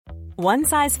One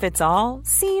size fits all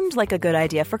seemed like a good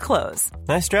idea for clothes.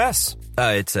 Nice dress.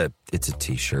 It's a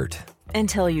t-shirt.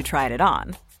 Until you tried it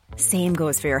on. Same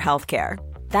goes for your healthcare.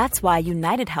 That's why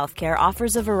United Healthcare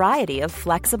offers a variety of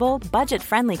flexible,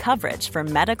 budget-friendly coverage for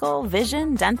medical,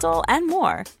 vision, dental, and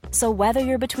more. So whether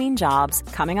you're between jobs,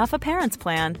 coming off a parent's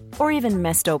plan, or even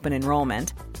missed open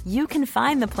enrollment, you can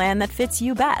find the plan that fits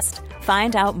you best.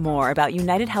 Find out more about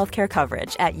United Healthcare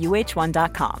coverage at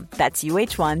uh1.com. That's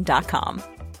uh1.com.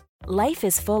 Life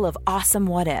is full of awesome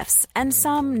what-ifs, and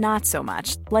some not so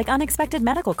much, like unexpected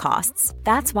medical costs.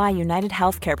 That's why United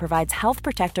Healthcare provides Health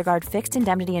Protector Guard fixed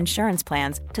indemnity insurance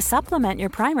plans to supplement your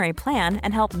primary plan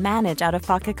and help manage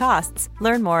out-of-pocket costs.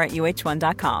 Learn more at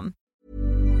uh1.com.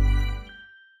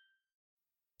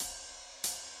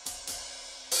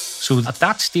 So at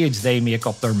that stage, they make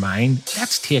up their mind,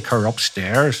 let's take her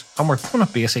upstairs, and we're going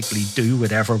to basically do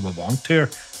whatever we want to her,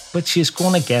 but she's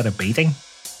going to get a beating.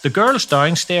 The girls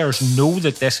downstairs know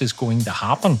that this is going to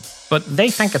happen, but they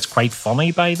think it's quite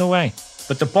funny, by the way.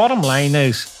 But the bottom line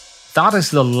is, that is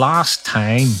the last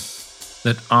time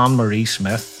that Anne-Marie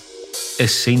Smith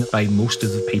is seen by most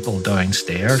of the people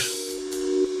downstairs.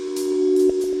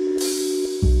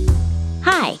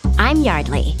 Hi, I'm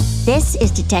Yardley. This is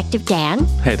Detective Dan.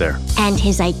 Hey there. And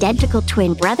his identical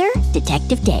twin brother,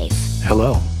 Detective Dave.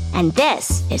 Hello. And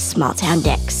this is Small Town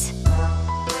Dicks.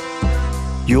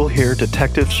 You'll hear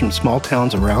detectives from small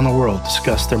towns around the world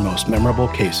discuss their most memorable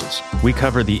cases. We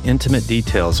cover the intimate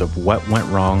details of what went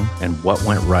wrong and what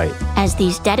went right. As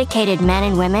these dedicated men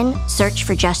and women search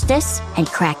for justice and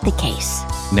crack the case.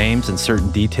 Names and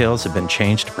certain details have been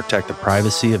changed to protect the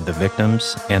privacy of the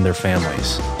victims and their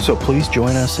families. So please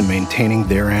join us in maintaining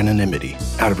their anonymity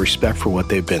out of respect for what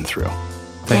they've been through.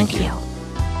 Thank you.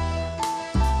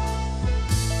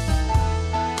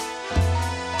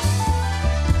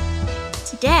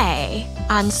 Today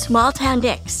on Small Town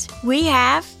Dicks, we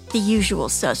have the usual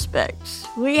suspects.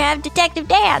 We have Detective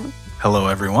Dan. Hello,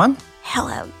 everyone.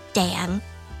 Hello, Dan.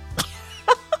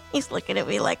 He's looking at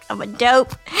me like I'm a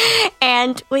dope.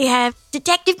 And we have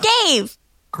Detective Dave.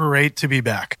 Great to be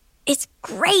back. It's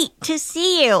great to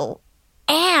see you.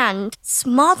 And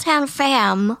Small Town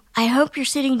fam, I hope you're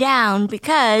sitting down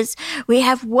because we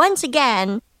have once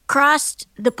again crossed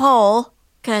the pole,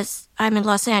 because I'm in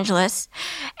Los Angeles,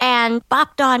 and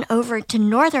bopped on over to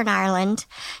Northern Ireland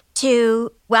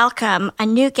to welcome a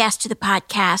new guest to the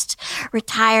podcast,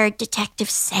 retired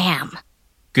Detective Sam.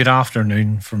 Good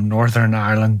afternoon from Northern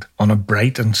Ireland on a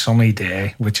bright and sunny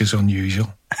day, which is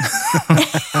unusual.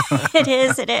 It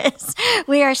is.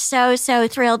 We are so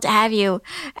thrilled to have you.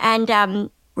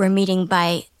 And we're meeting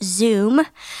by Zoom.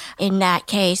 In that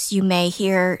case, you may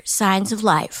hear signs of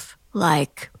life,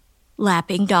 like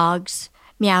lapping dogs,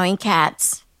 meowing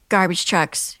cats, garbage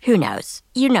trucks, who knows?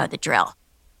 You know the drill.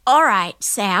 All right,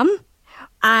 Sam,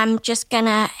 I'm just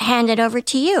gonna hand it over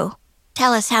to you.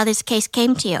 Tell us how this case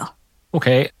came to you.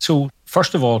 Okay, so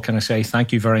first of all, can I say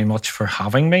thank you very much for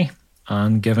having me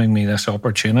and giving me this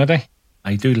opportunity.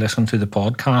 I do listen to the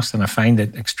podcast and I find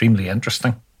it extremely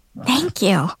interesting. Thank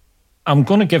you. I'm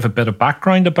going to give a bit of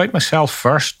background about myself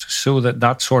first so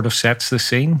that sort of sets the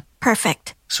scene.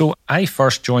 Perfect. So I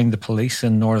first joined the police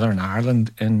in Northern Ireland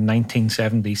in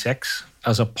 1976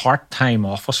 as a part-time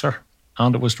officer,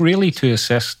 and it was really to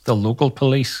assist the local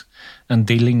police in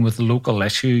dealing with local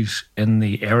issues in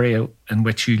the area in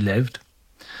which you lived.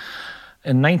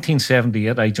 In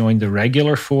 1978, I joined the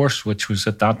regular force, which was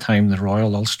at that time the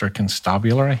Royal Ulster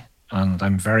Constabulary, and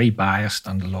I'm very biased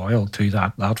and loyal to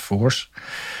that force.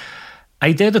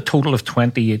 I did a total of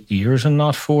 28 years in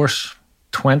that force,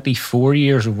 24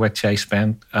 years of which I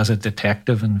spent as a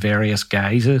detective in various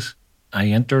guises. I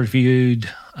interviewed,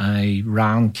 I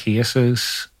ran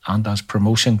cases, and as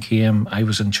promotion came, I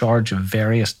was in charge of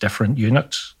various different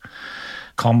units,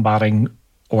 combating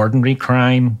ordinary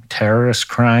crime, terrorist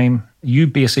crime. You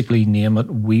basically name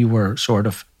it, we were sort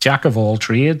of jack of all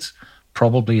trades,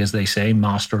 probably, as they say,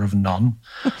 master of none.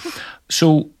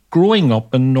 So growing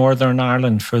up in Northern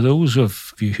Ireland, for those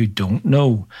of you who don't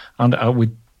know, and I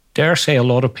would dare say a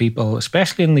lot of people,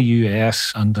 especially in the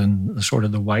US and in the sort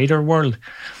of the wider world,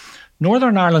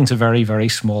 Northern Ireland's a very, very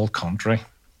small country.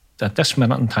 At this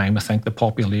minute in time, I think the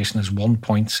population is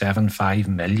 1.75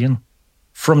 million.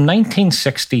 From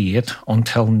 1968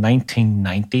 until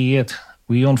 1998,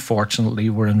 we unfortunately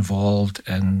were involved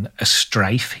in a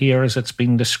strife here, as it's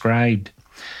been described.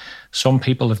 Some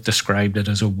people have described it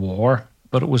as a war,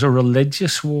 but it was a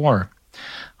religious war.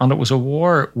 And it was a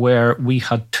war where we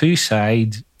had two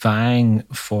sides vying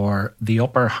for the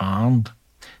upper hand,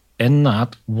 in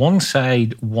that one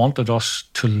side wanted us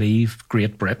to leave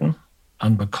Great Britain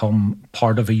and become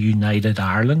part of a united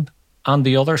Ireland. and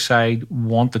the other side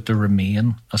wanted to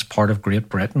remain as part of Great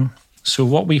Britain. So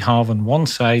what we have on one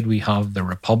side, we have the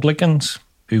Republicans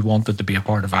who wanted to be a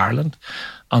part of Ireland.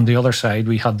 On the other side,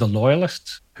 we had the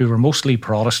Loyalists who were mostly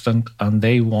Protestant and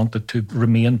they wanted to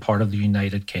remain part of the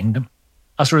United Kingdom.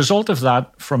 As a result of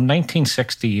that, from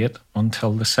 1968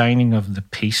 until the signing of the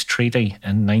Peace Treaty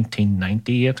in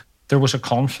 1998, there was a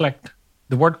conflict.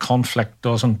 The word conflict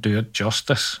doesn't do it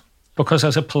justice, because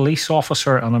as a police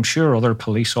officer, and I'm sure other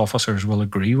police officers will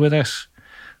agree with this,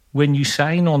 when you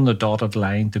sign on the dotted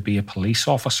line to be a police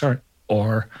officer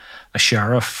or a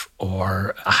sheriff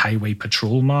or a highway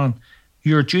patrolman,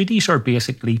 your duties are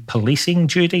basically policing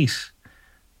duties.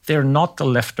 They're not to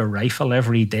lift a rifle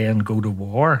every day and go to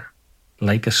war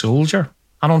like a soldier.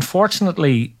 And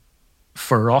unfortunately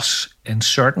for us in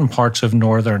certain parts of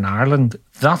Northern Ireland,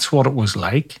 that's what it was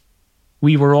like.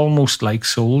 We were almost like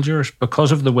soldiers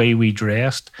because of the way we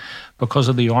dressed, because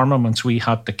of the armaments we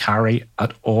had to carry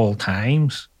at all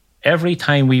times. Every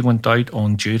time we went out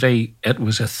on duty, it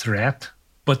was a threat.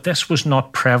 But this was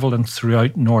not prevalent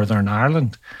throughout Northern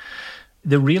Ireland.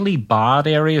 The really bad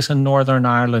areas in Northern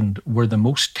Ireland where the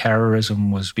most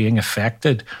terrorism was being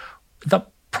affected, that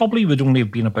probably would only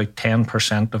have been about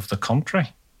 10% of the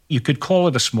country. You could call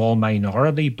it a small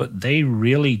minority, but they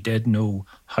really did know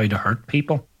how to hurt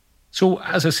people. So,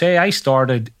 as I say, I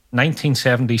started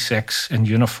 1976 in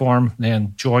uniform,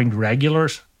 then joined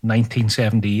regulars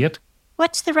 1978.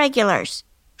 What's the regulars?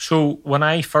 So when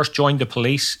I first joined the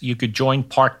police, you could join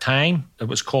part-time. It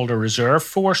was called a reserve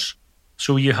force.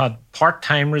 So you had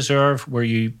part-time reserve where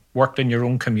you worked in your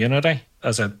own community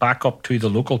as a backup to the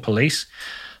local police.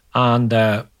 And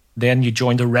then you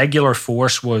joined the regular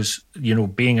force was,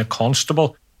 being a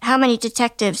constable. How many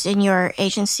detectives in your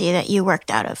agency that you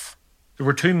worked out of? There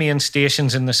were two main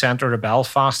stations in the centre of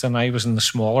Belfast and I was in the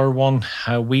smaller one.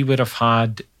 We would have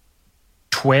had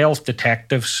 12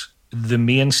 detectives. The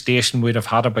main station would have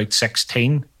had about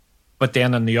 16. But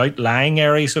then in the outlying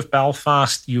areas of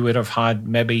Belfast, you would have had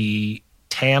maybe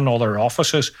 10 other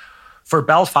offices. For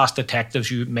Belfast detectives,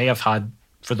 you may have had,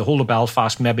 for the whole of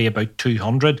Belfast, maybe about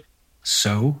 200.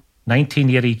 So,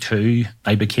 1982,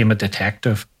 I became a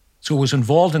detective. So I was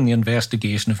involved in the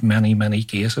investigation of many, many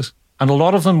cases. And a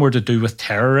lot of them were to do with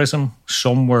terrorism.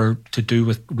 Some were to do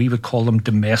with, we would call them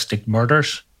domestic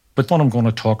murders. But what I'm going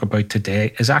to talk about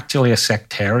today is actually a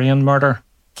sectarian murder.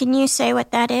 Can you say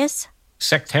what that is?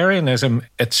 Sectarianism,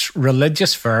 it's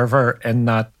religious fervour in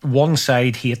that one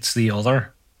side hates the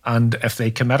other. And if they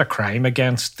commit a crime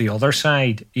against the other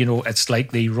side, it's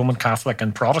like the Roman Catholic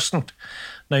and Protestant.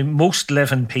 Now, most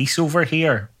live in peace over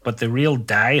here, but the real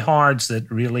diehards that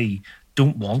really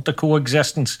don't want the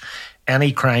coexistence,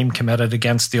 any crime committed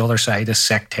against the other side is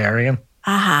sectarian.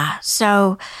 Aha,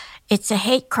 so it's a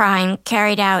hate crime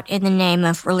carried out in the name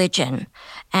of religion.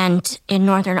 And in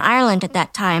Northern Ireland at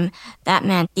that time, that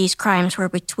meant these crimes were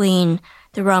between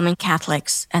the Roman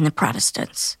Catholics and the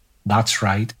Protestants. That's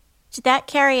right. Did that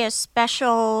carry a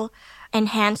special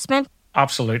enhancement?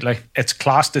 Absolutely. It's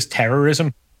classed as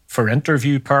terrorism. For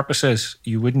interview purposes,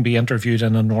 you wouldn't be interviewed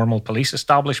in a normal police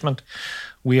establishment.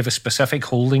 We have a specific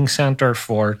holding centre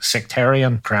for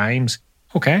sectarian crimes.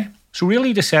 Okay, so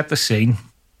really to set the scene,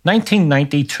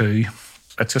 1992,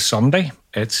 it's a Sunday,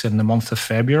 it's in the month of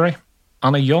February,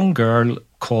 and a young girl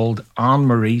called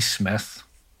Anne-Marie Smith,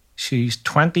 she's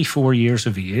 24 years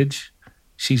of age,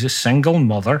 she's a single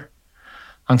mother,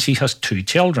 and she has 2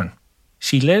 children.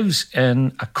 She lives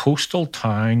in a coastal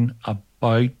town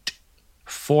about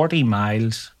 40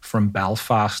 miles from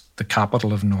Belfast, the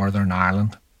capital of Northern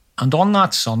Ireland. And on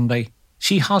that Sunday,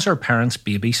 she has her parents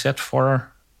babysit for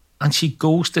her, and she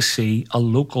goes to see a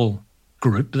local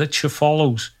group that she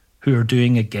follows who are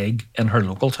doing a gig in her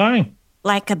local town.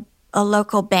 Like a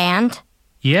local band?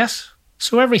 Yes.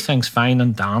 So everything's fine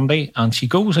and dandy, and she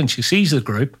goes and she sees the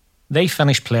group. They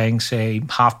finish playing, say,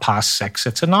 6:30.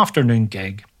 It's an afternoon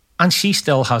gig. And she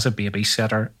still has a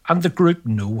babysitter, and the group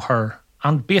know her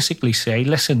and basically say,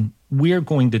 listen, we're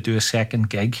going to do a second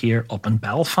gig here up in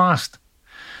Belfast.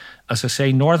 As I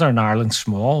say, Northern Ireland's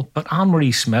small, but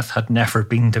Anne-Marie Smith had never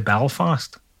been to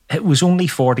Belfast. It was only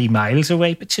 40 miles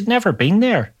away, but she'd never been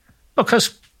there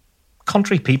because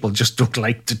country people just don't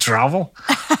like to travel.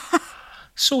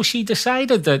 So she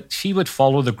decided that she would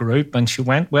follow the group and she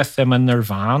went with them in their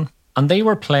van. And they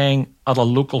were playing at a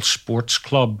local sports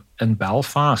club in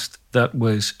Belfast that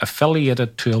was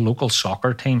affiliated to a local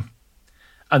soccer team.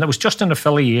 And it was just an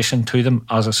affiliation to them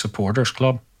as a supporters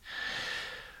club.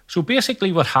 So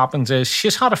basically what happens is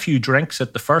she's had a few drinks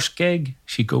at the first gig.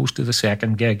 She goes to the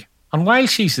second gig. And while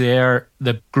she's there,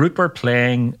 the group are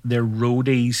playing, they're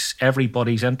roadies,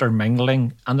 everybody's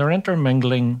intermingling, and they're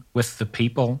intermingling with the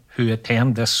people who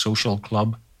attend this social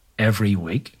club every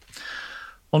week.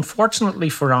 Unfortunately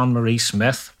for Anne-Marie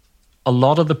Smith, a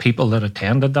lot of the people that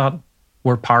attended that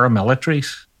were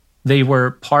paramilitaries. They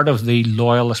were part of the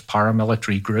loyalist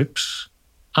paramilitary groups.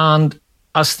 And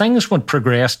as things would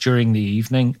progress during the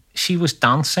evening, she was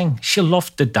dancing. She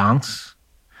loved to dance.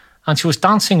 And she was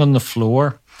dancing on the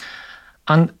floor.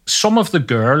 And some of the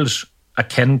girls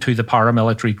akin to the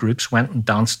paramilitary groups went and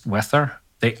danced with her.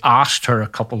 They asked her a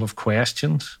couple of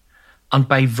questions. And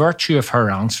by virtue of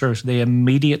her answers, they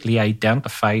immediately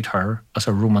identified her as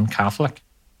a Roman Catholic.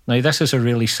 Now, this is a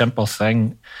really simple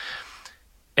thing.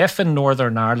 If in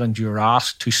Northern Ireland you're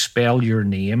asked to spell your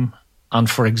name, and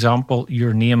for example,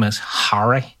 your name is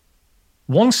Harry,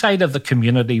 one side of the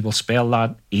community will spell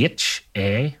that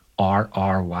Harrry.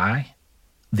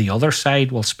 The other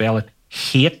side will spell it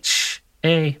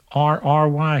Harry.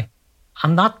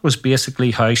 And that was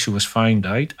basically how she was found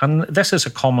out. And this is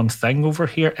a common thing over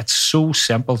here. It's so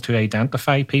simple to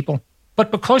identify people.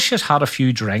 But because she's had a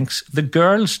few drinks, the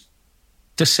girls,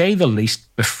 to say the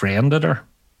least, befriended her.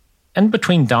 In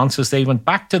between dances, they went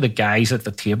back to the guys at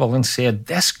the table and said,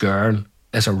 this girl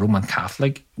is a Roman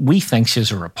Catholic. We think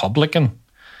she's a Republican.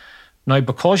 Now,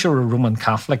 because you're a Roman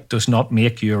Catholic does not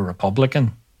make you a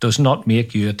Republican, does not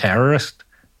make you a terrorist.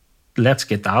 Let's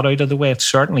get that out of the way. It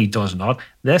certainly does not.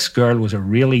 This girl was a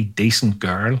really decent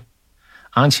girl,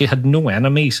 and she had no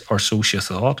enemies, or so she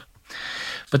thought.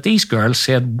 But these girls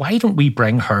said, why don't we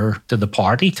bring her to the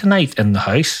party tonight in the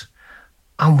house?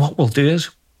 And what we'll do is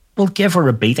we'll give her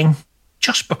a beating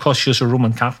just because she's a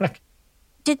Roman Catholic.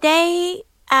 Did they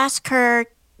ask her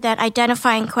that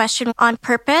identifying question on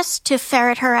purpose to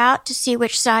ferret her out to see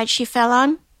which side she fell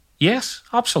on? Yes,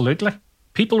 absolutely.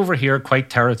 People over here are quite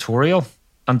territorial,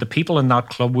 and the people in that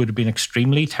club would have been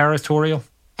extremely territorial.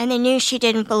 And they knew she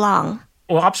didn't belong.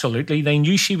 Oh, absolutely. They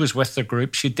knew she was with the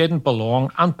group. She didn't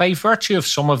belong. And by virtue of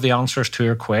some of the answers to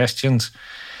her questions,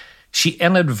 she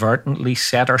inadvertently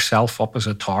set herself up as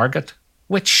a target,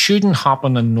 which shouldn't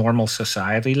happen in normal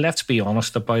society. Let's be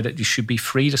honest about it. You should be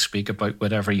free to speak about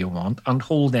whatever you want and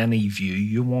hold any view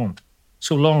you want,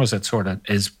 so long as it sort of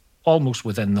is almost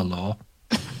within the law.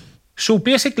 So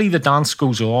basically the dance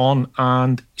goes on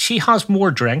and she has more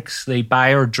drinks. They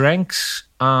buy her drinks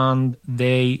and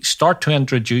they start to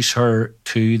introduce her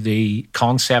to the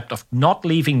concept of not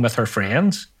leaving with her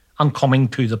friends and coming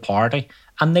to the party,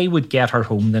 and they would get her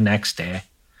home the next day.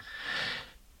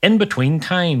 In between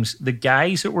times, the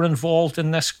guys that were involved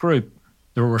in this group,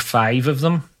 there were 5 of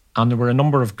them, and there were a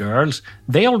number of girls.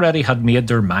 They already had made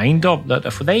their mind up that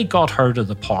if they got her to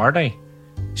the party,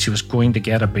 she was going to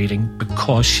get a beating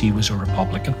because she was a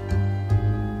Republican.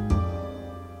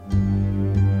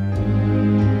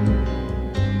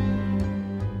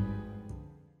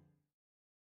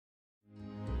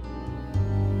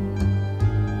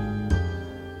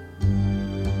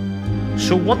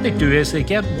 So what they do is they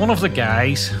get one of the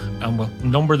guys, and we'll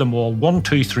number them all, 1,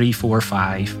 2, 3, 4,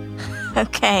 5.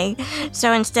 Okay,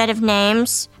 so instead of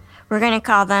names, we're going to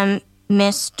call them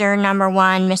Mr. Number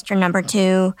 1, Mr. Number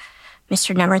 2,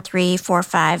 Mr. Number 3, 4,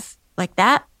 5, like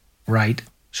that? Right.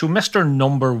 So Mr.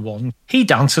 Number 1, he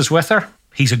dances with her.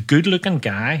 He's a good-looking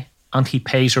guy, and he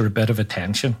pays her a bit of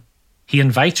attention. He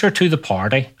invites her to the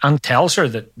party and tells her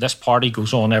that this party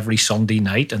goes on every Sunday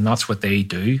night, and that's what they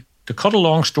do. To cut a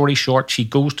long story short, she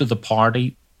goes to the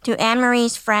party. Do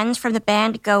Anne-Marie's friends from the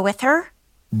band go with her?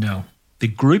 No. The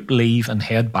group leave and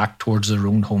head back towards their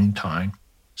own hometown.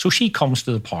 So she comes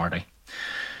to the party.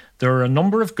 There are a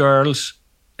number of girls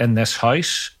in this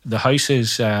house. The house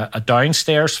is a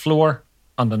downstairs floor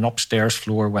and an upstairs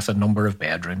floor with a number of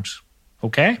bedrooms.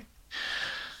 Okay?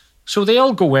 So they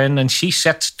all go in and she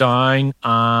sits down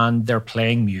and they're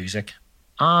playing music.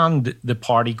 And the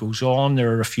party goes on.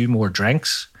 There are a few more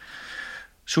drinks.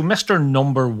 So Mr.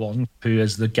 Number 1, who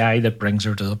is the guy that brings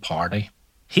her to the party,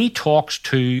 he talks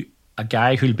to a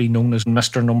guy who'll be known as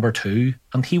Mr. Number 2,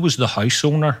 and he was the house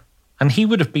owner. And he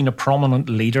would have been a prominent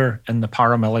leader in the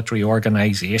paramilitary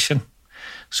organisation.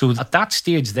 So at that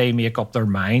stage, they make up their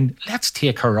mind, let's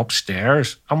take her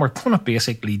upstairs, and we're going to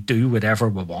basically do whatever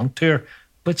we want to her,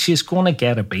 but she's going to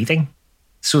get a beating.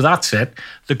 So that's it.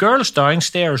 The girls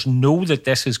downstairs know that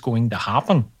this is going to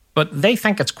happen, but they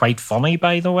think it's quite funny,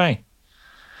 by the way.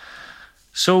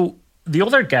 So the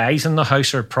other guys in the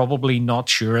house are probably not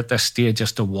sure at this stage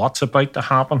as to what's about to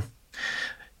happen.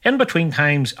 In between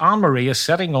times, Anne-Marie is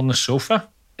sitting on the sofa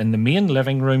in the main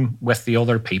living room with the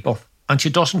other people, and she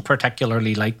doesn't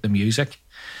particularly like the music.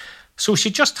 So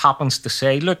she just happens to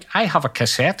say, look, I have a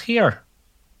cassette here.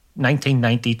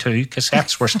 1992,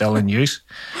 cassettes were still in use.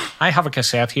 I have a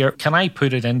cassette here. Can I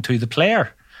put it into the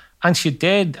player? And she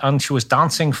did, and she was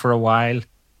dancing for a while.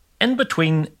 In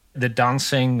between the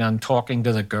dancing and talking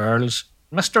to the girls,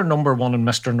 Mr. Number 1 and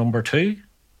Mr. Number 2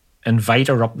 invite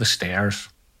her up the stairs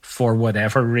for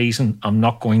whatever reason. I'm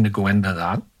not going to go into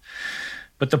that.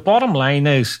 But the bottom line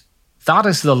is, that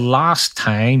is the last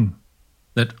time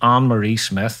that Anne-Marie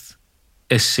Smith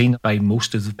is seen by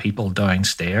most of the people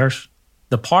downstairs.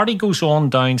 The party goes on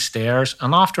downstairs,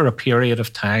 and after a period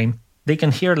of time, they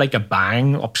can hear like a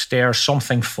bang upstairs,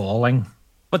 something falling.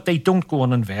 But they don't go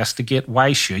and investigate.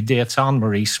 Why should they? It's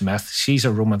Anne-Marie Smith. She's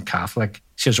a Roman Catholic.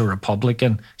 She's a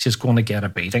Republican. She's going to get a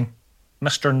beating.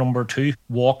 Mr. Number 2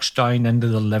 walks down into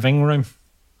the living room.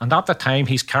 And at the time,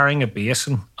 he's carrying a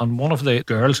basin. And one of the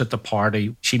girls at the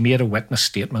party, she made a witness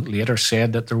statement later,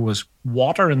 said that there was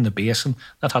water in the basin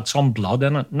that had some blood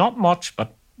in it. Not much,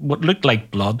 but what looked like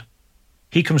blood.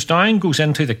 He comes down, goes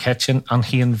into the kitchen, and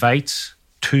he invites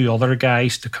 2 other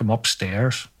guys to come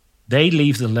upstairs. They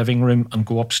leave the living room and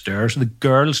go upstairs. The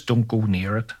girls don't go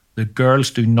near it. The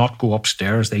girls do not go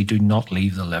upstairs. They do not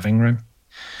leave the living room.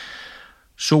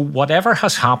 So whatever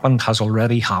has happened has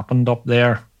already happened up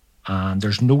there, and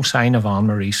there's no sign of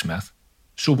Anne-Marie Smith.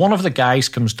 So one of the guys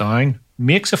comes down,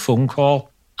 makes a phone call,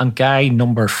 and guy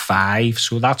number 5,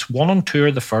 so that's 1 and 2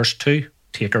 are the first 2,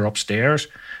 take her upstairs.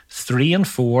 3 and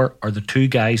 4 are the 2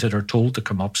 guys that are told to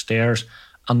come upstairs,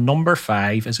 and number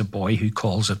 5 is a boy who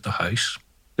calls at the house.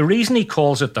 The reason he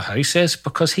calls at the house is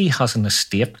because he has an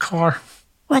estate car.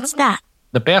 What's that?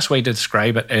 The best way to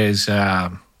describe it is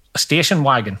a station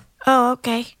wagon. Oh,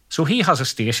 okay. So he has a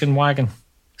station wagon.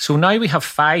 So now we have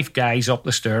 5 guys up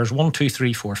the stairs, 1, 2,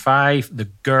 3, 4, 5. The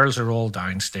girls are all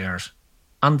downstairs.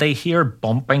 And they hear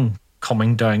bumping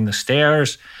coming down the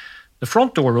stairs. The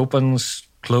front door opens,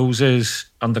 closes,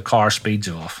 and the car speeds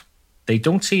off. They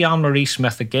don't see Anne-Marie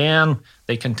Smith again.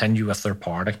 They continue with their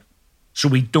party. So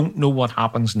we don't know what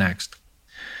happens next.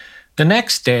 The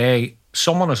next day,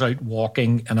 someone is out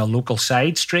walking in a local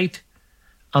side street,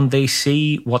 and they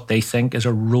see what they think is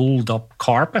a rolled up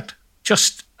carpet,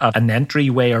 just an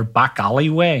entryway or back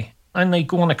alleyway. And they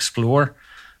go and explore.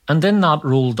 And in that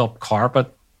rolled up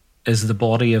carpet is the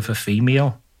body of a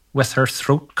female with her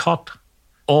throat cut,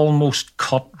 almost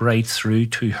cut right through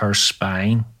to her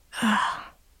spine.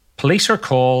 Police are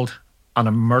called and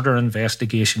a murder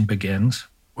investigation begins.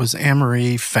 Was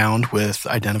Anne-Marie found with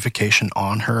identification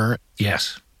on her?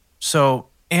 Yes. So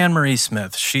Anne-Marie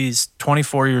Smith, she's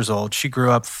 24 years old. She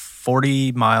grew up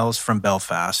 40 miles from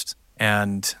Belfast,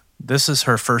 and this is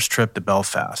her first trip to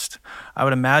Belfast. I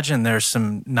would imagine there's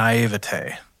some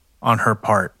naivete on her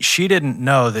part. She didn't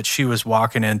know that she was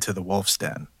walking into the wolf's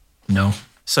den. No.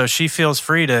 So she feels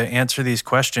free to answer these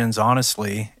questions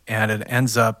honestly, and it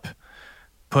ends up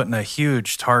putting a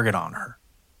huge target on her.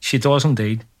 She does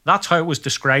indeed. That's how it was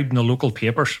described in the local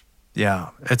papers. Yeah,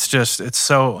 it's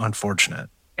so unfortunate.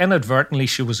 Inadvertently,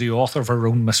 she was the author of her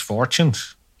own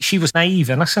misfortunes. She was naive,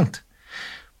 innocent.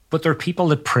 But there are people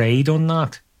that preyed on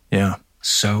that. Yeah.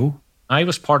 So, I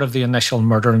was part of the initial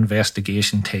murder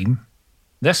investigation team.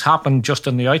 This happened just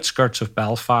on the outskirts of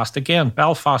Belfast. Again,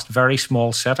 Belfast, very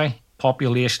small city.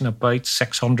 Population about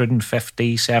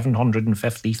 650,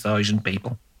 750,000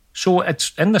 people. So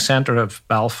it's in the centre of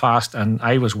Belfast, and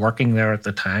I was working there at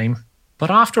the time. But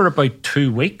after about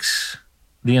 2 weeks,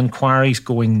 the inquiry's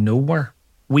going nowhere.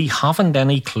 We haven't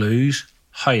any clues.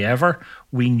 However,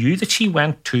 we knew that she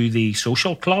went to the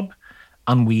social club,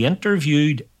 and we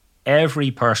interviewed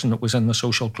every person that was in the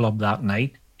social club that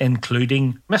night,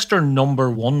 including Mr. Number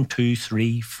 1, 2,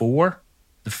 3, 4,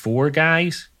 the 4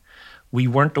 guys. We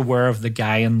weren't aware of the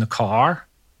guy in the car,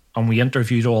 and we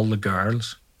interviewed all the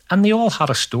girls. And they all had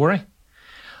a story.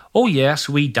 Oh, yes,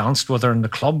 we danced with her in the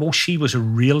club. Oh, she was a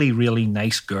really, really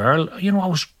nice girl. You know, it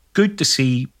was good to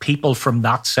see people from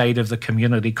that side of the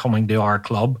community coming to our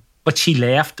club. But she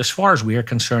left, as far as we're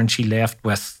concerned, she left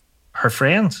with her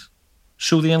friends.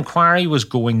 So the inquiry was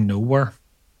going nowhere.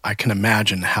 I can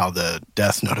imagine how the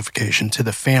death notification to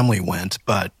the family went,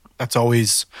 but that's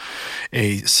always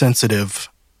a sensitive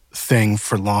thing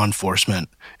for law enforcement.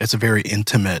 It's a very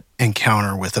intimate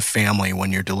encounter with a family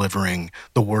when you're delivering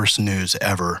the worst news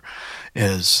ever.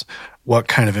 Is what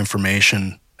kind of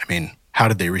information, how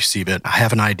did they receive it? I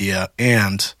have an idea.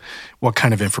 And what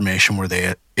kind of information were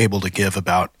they able to give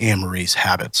about Anne-Marie's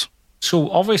habits? So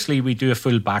obviously we do a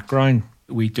full background.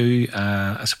 We do,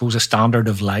 a standard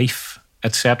of life,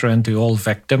 etc., into all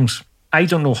victims. I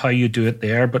don't know how you do it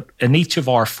there, but in each of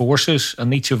our forces,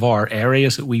 in each of our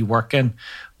areas that we work in,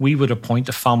 we would appoint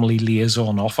a family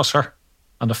liaison officer.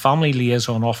 And a family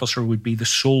liaison officer would be the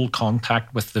sole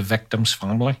contact with the victim's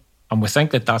family. And we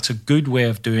think that that's a good way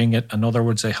of doing it. In other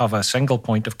words, they have a single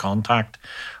point of contact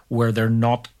where they're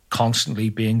not constantly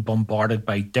being bombarded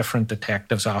by different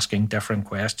detectives asking different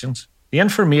questions. The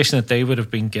information that they would have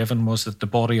been given was that the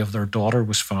body of their daughter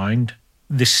was found.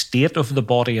 The state of the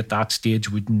body at that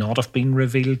stage would not have been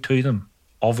revealed to them,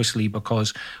 obviously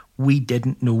because we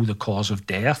didn't know the cause of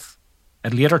death.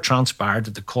 It later transpired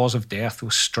that the cause of death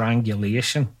was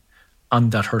strangulation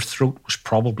and that her throat was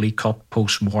probably cut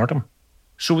post-mortem.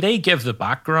 So they give the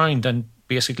background, and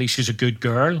basically she's a good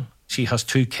girl. She has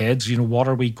 2 kids. What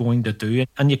are we going to do?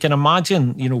 And you can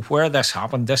imagine, where this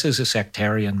happened. This is a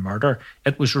sectarian murder.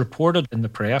 It was reported in the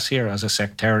press here as a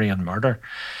sectarian murder.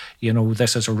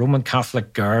 This is a Roman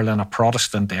Catholic girl in a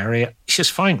Protestant area. She's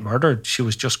found murdered. She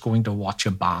was just going to watch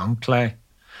a band play.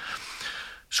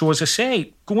 So as I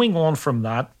say, going on from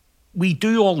that, we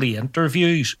do all the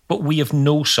interviews, but we have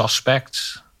no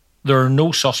suspects. There are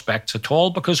no suspects at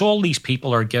all because all these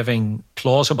people are giving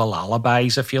plausible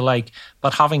alibis, if you like.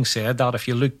 But having said that, if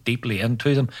you look deeply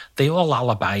into them, they all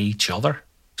alibi each other.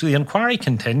 So the inquiry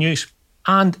continues.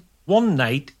 And one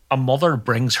night, a mother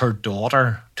brings her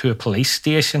daughter to a police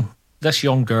station. This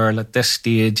young girl at this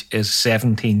stage is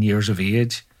 17 years of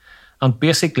age. And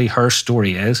basically her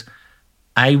story is,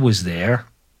 I was there.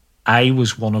 I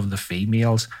was one of the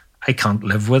females. I can't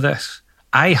live with this.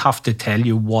 I have to tell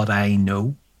you what I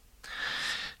know.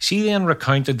 She then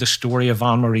recounted the story of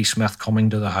Anne-Marie Smith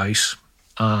coming to the house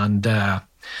and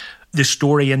the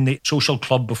story in the social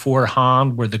club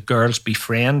beforehand where the girls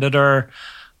befriended her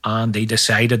and they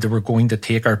decided they were going to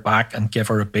take her back and give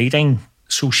her a beating.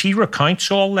 So she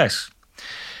recounts all this.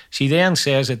 She then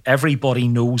says that everybody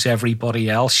knows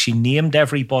everybody else. She named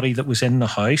everybody that was in the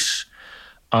house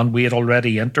and we had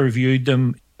already interviewed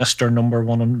them, Mr. Number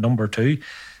 1 and Number 2.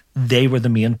 They were the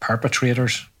main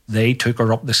perpetrators. They took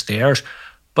her up the stairs.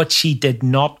 But she did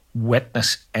not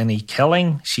witness any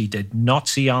killing. She did not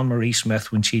see Anne-Marie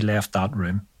Smith when she left that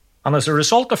room. And as a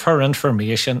result of her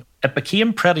information, it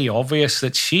became pretty obvious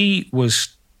that she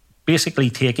was basically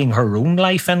taking her own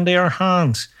life into her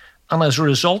hands. And as a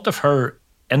result of her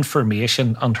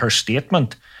information and her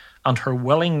statement and her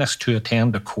willingness to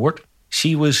attend a court,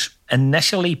 she was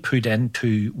initially put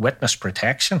into witness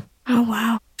protection. Oh,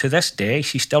 wow. To this day,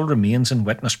 she still remains in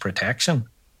witness protection.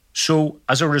 So,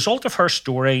 as a result of her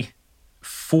story,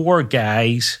 4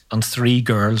 guys and 3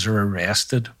 girls are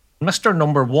arrested. Mr.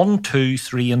 Number 1, 2,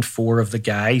 3 and 4 of the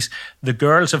guys, the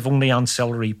girls have only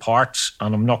ancillary parts,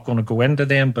 and I'm not going to go into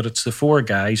them, but it's the 4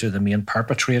 guys are the main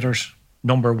perpetrators,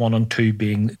 Number 1 and 2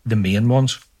 being the main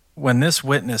ones. When this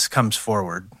witness comes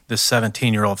forward, this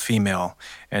 17-year-old female,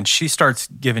 and she starts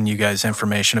giving you guys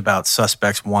information about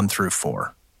suspects 1 through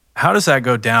 4, how does that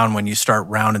go down when you start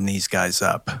rounding these guys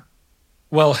up?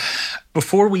 Well,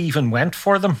 before we even went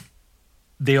for them,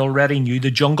 they already knew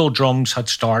the jungle drums had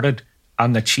started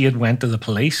and that she had went to the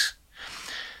police.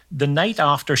 The night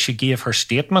after she gave her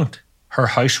statement, her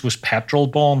house was petrol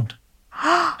bombed.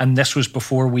 And this was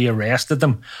before we arrested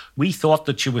them. We thought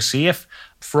that she was safe.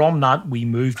 From that, we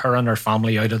moved her and her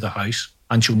family out of the house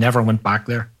and she never went back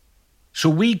there. So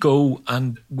we go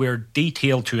and we're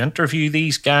detailed to interview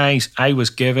these guys. I was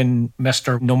given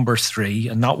Mr. Number 3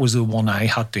 and that was the one I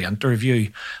had to interview.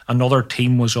 Another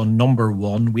team was on Number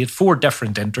 1. We had 4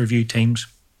 different interview teams.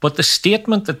 But the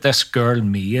statement that this girl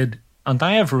made, and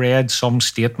I have read some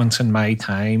statements in my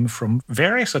time from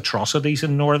various atrocities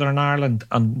in Northern Ireland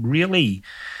and really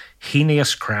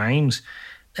heinous crimes.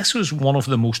 This was one of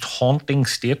the most haunting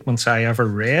statements I ever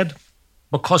read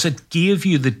because it gave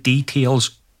you the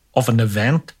details of an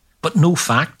event, but no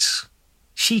facts.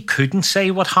 She couldn't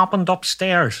say what happened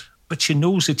upstairs, but she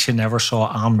knows that she never saw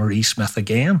Anne-Marie Smith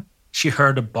again. She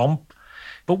heard a bump.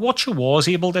 But what she was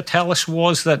able to tell us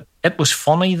was that it was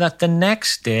funny that the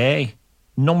next day,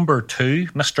 Number 2,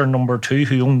 Mr. Number 2,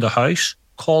 who owned the house,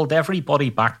 called everybody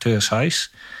back to his house.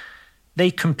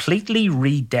 They completely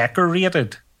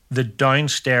redecorated the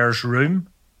downstairs room,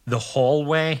 the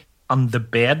hallway, and the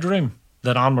bedroom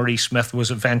that Anne-Marie Smith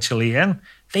was eventually in.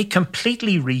 They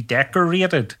completely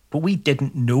redecorated, but we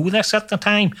didn't know this at the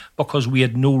time because we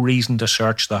had no reason to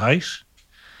search the house.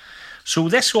 So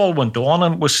this all went on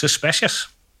and it was suspicious.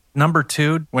 Number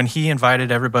 2, when he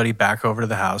invited everybody back over to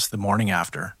the house the morning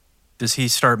after, does he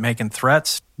start making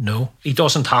threats? No, he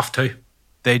doesn't have to.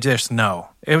 They just know.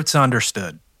 It's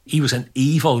understood. He was an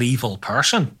evil, evil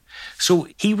person. So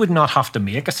he would not have to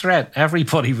make a threat.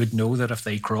 Everybody would know that if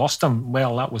they crossed him,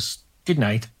 well, that was good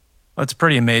night. Well, it's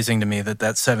pretty amazing to me that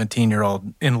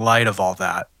 17-year-old, in light of all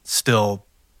that, still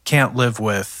can't live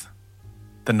with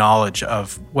the knowledge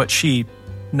of what she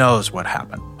knows what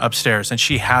happened upstairs, and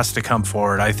she has to come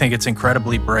forward. I think it's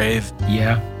incredibly brave.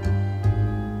 Yeah.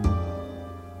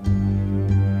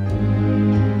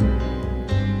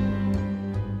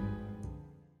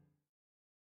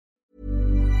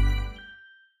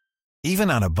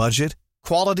 Even on a budget,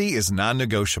 quality is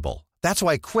non-negotiable. That's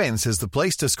why Quince is the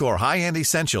place to score high-end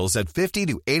essentials at 50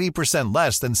 to 80%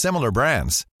 less than similar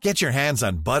brands. Get your hands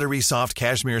on buttery soft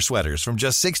cashmere sweaters from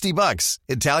just $60,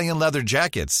 Italian leather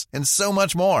jackets, and so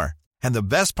much more. And the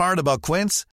best part about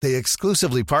Quince, they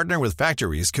exclusively partner with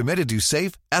factories committed to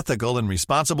safe, ethical, and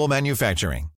responsible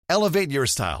manufacturing. Elevate your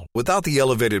style without the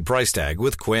elevated price tag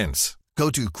with Quince. Go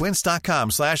to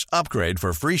quince.com/upgrade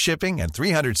for free shipping and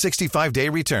 365-day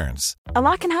returns. A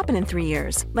lot can happen in 3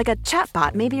 years, like a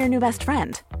chatbot may be your new best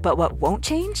friend. But what won't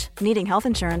change? Needing health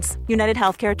insurance. United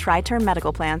Healthcare Tri-Term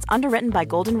Medical Plans, underwritten by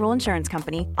Golden Rule Insurance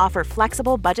Company, offer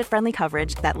flexible, budget-friendly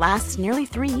coverage that lasts nearly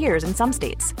 3 years in some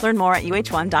states. Learn more at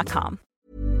uh1.com.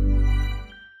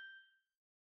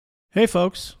 Hey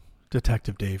folks,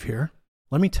 Detective Dave here.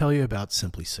 Let me tell you about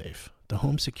SimpliSafe, the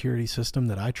home security system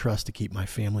that I trust to keep my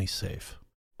family safe.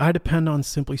 I depend on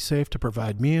SimpliSafe to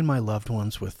provide me and my loved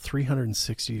ones with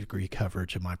 360-degree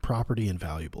coverage of my property and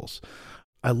valuables.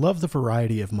 I love the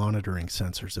variety of monitoring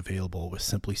sensors available with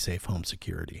SimpliSafe Home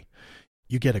Security.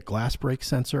 You get a glass break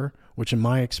sensor, which in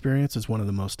my experience is one of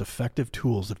the most effective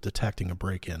tools of detecting a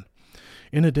break-in.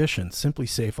 In addition,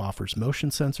 SimpliSafe offers motion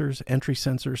sensors, entry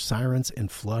sensors, sirens, and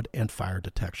flood and fire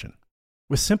detection.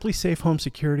 With SimpliSafe Home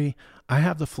Security, I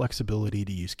have the flexibility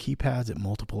to use keypads at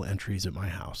multiple entries at my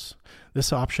house.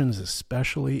 This option is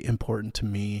especially important to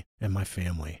me and my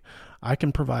family. I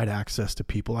can provide access to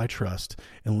people I trust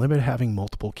and limit having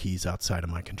multiple keys outside of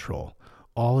my control,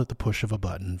 all at the push of a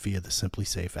button via the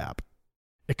SimpliSafe app.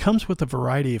 It comes with a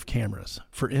variety of cameras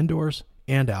for indoors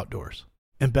and outdoors.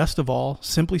 And best of all,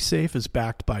 SimpliSafe is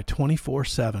backed by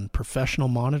 24/7 professional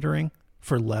monitoring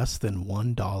for less than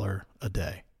 $1 a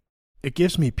day. It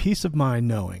gives me peace of mind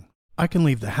knowing I can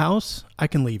leave the house, I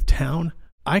can leave town,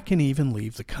 I can even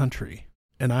leave the country,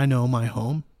 and I know my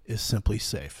home is simply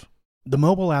safe. The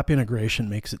mobile app integration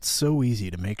makes it so easy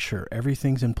to make sure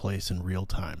everything's in place in real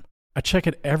time. I check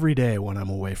it every day when I'm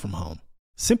away from home.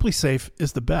 SimpliSafe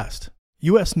is the best.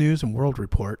 U.S. News & World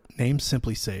Report named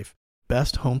SimpliSafe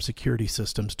Best Home Security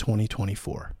Systems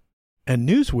 2024. And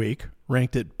Newsweek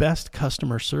ranked it Best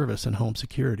Customer Service in Home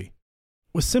Security.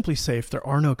 With SimpliSafe, there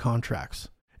are no contracts.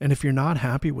 And if you're not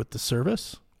happy with the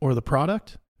service or the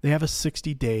product, they have a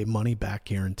 60-day money-back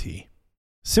guarantee.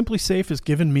 SimpliSafe has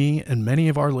given me and many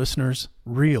of our listeners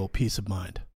real peace of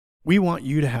mind. We want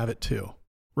you to have it too.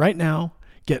 Right now,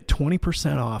 get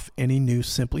 20% off any new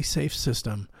SimpliSafe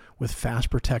system with Fast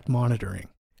Protect monitoring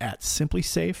at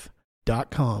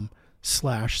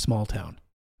simplisafe.com/smalltown.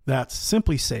 That's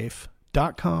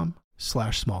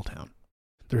simplisafe.com/smalltown.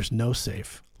 There's no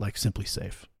safe like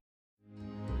SimpliSafe.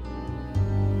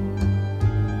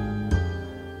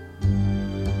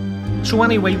 So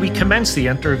anyway, we commence the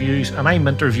interviews and I'm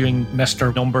interviewing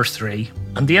Mr. Number 3.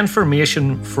 And the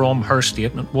information from her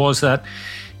statement was that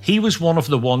he was one of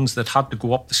the ones that had to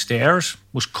go up the stairs,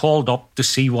 was called up to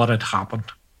see what had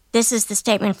happened. This is the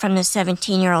statement from the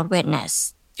 17-year-old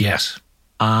witness. Yes.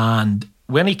 And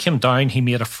when he came down, he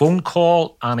made a phone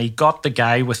call and he got the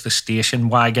guy with the station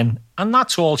wagon. And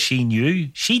that's all she knew.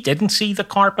 She didn't see the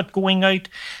carpet going out.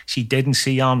 She didn't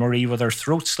see Anne-Marie with her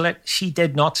throat slit. She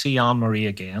did not see Anne-Marie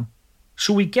again.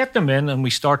 So we get them in and we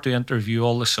start to interview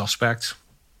all the suspects.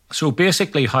 So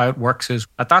basically how it works is,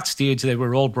 at that stage, they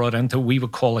were all brought into what we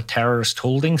would call a terrorist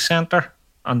holding centre.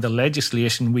 And the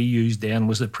legislation we used then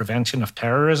was the Prevention of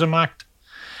Terrorism Act.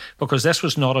 Because this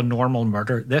was not a normal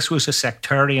murder. This was a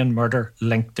sectarian murder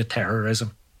linked to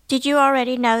terrorism. Did you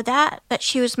already know that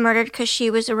she was murdered because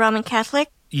she was a Roman Catholic?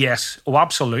 Yes,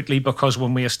 absolutely, because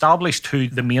when we established who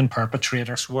the main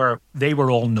perpetrators were, they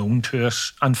were all known to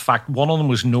us. In fact, one of them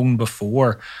was known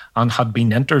before and had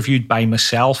been interviewed by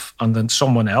myself and then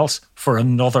someone else for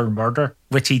another murder,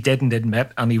 which he didn't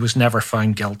admit and he was never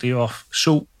found guilty of.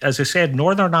 So, as I said,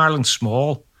 Northern Ireland's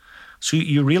small, so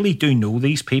you really do know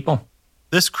these people.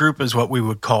 This group is what we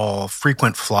would call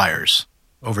frequent flyers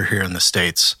over here in the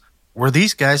States. Were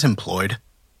these guys employed?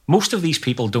 Most of these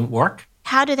people don't work.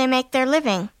 How do they make their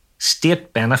living?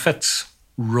 State benefits,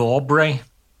 robbery,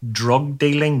 drug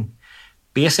dealing,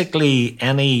 basically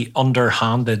any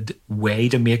underhanded way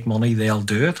to make money, they'll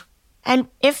do it. And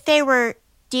if they were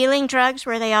dealing drugs,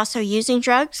 were they also using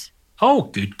drugs? Oh,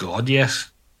 good God,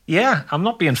 yes. Yeah, I'm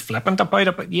not being flippant about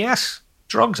it, but yes,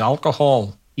 drugs,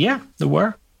 alcohol, yeah, they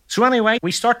were. So anyway,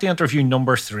 we start the interview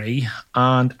number 3,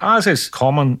 and as is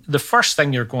common, the first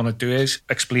thing you're going to do is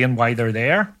explain why they're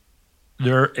there.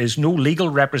 There is no legal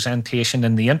representation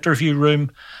in the interview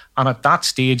room, and at that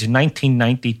stage, in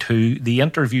 1992, the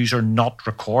interviews are not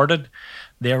recorded.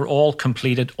 They're all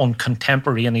completed on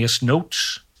contemporaneous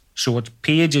notes, so it's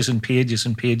pages and pages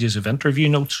and pages of interview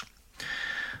notes.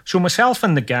 So myself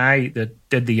and the guy that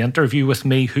did the interview with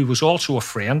me, who was also a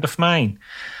friend of mine,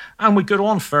 and we got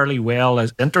on fairly well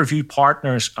as interview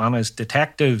partners and as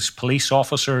detectives, police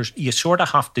officers. You sort of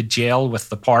have to gel with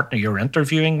the partner you're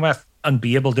interviewing with and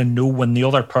be able to know when the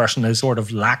other person is sort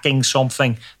of lacking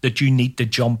something that you need to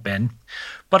jump in.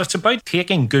 But it's about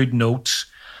taking good notes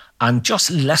and just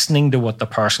listening to what the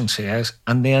person says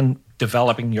and then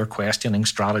developing your questioning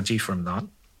strategy from that.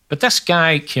 But this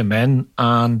guy came in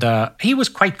and he was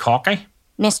quite cocky.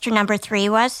 Mr. Number 3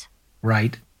 was?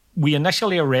 Right. We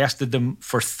initially arrested them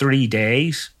for 3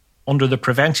 days. Under the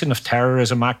Prevention of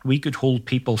Terrorism Act, we could hold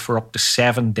people for up to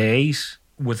 7 days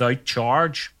without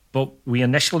charge. But we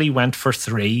initially went for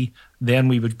 3. Then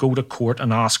we would go to court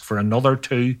and ask for another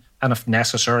 2. And if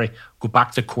necessary, go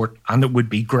back to court and it would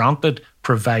be granted,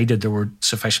 provided there were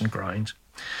sufficient grounds.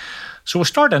 So we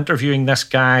started interviewing this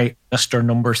guy, Mr.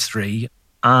 Number 3,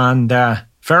 and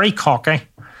very cocky.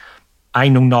 I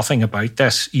know nothing about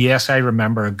this. Yes, I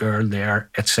remember a girl there,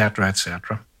 etc.,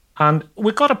 etc. And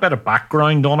we got a bit of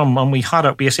background on him and we had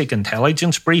a basic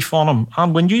intelligence brief on him.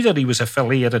 And we knew that he was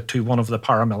affiliated to one of the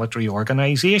paramilitary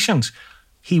organisations.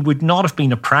 He would not have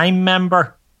been a prime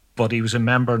member, but he was a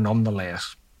member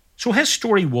nonetheless. So his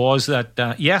story was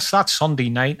that, yes, that Sunday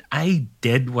night, I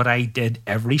did what I did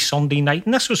every Sunday night.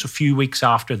 And this was a few weeks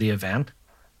after the event.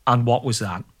 And what was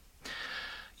that?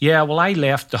 Yeah, well, I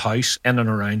left the house in and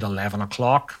around 11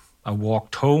 o'clock. I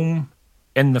walked home.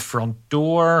 In the front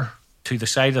door, to the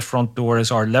side of the front door is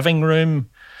our living room.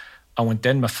 I went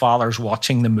in, my father's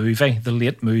watching the movie, the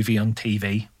late movie on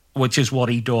TV, which is what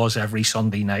he does every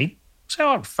Sunday night.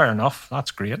 So, oh, fair enough,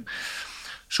 that's great.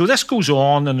 So this goes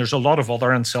on, and there's a lot of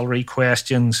other ancillary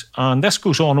questions, and this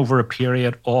goes on over a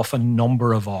period of a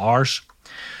number of hours.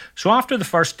 So after the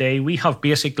first day, we have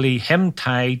basically him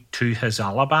tied to his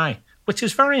alibi, which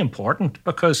is very important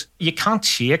because you can't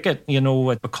shake it,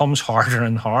 it becomes harder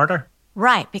and harder.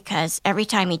 Right, because every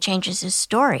time he changes his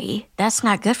story, that's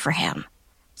not good for him.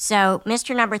 So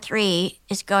Mr. Number 3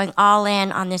 is going all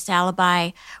in on this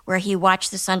alibi where he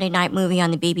watched the Sunday night movie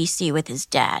on the BBC with his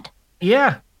dad.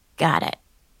 Yeah. Got it.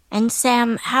 And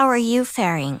Sam, how are you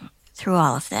faring through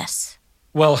all of this?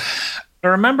 Well, I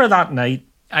remember that night,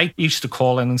 I used to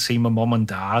call in and see my mum and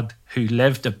dad, who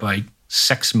lived about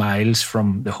 6 miles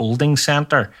from the holding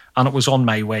centre, and it was on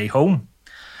my way home.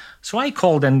 So I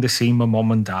called in to see my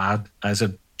mum and dad as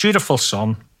a dutiful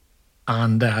son.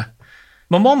 And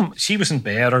my mum, she was in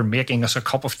bed or making us a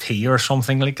cup of tea or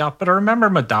something like that. But I remember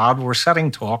my dad, we were sitting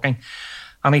talking,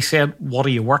 and he said, "What are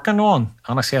you working on?"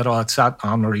 And I said, "Oh, it's that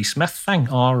Anne-Marie Smith thing."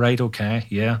 "Oh, right, okay,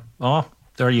 yeah. Oh,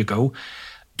 there you go."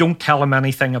 Don't tell him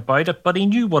anything about it, but he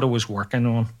knew what I was working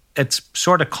on. It's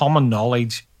sort of common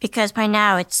knowledge. Because by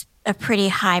now it's a pretty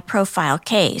high-profile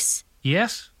case.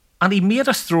 Yes. And he made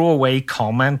a throwaway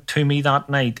comment to me that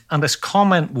night. And his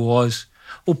comment was,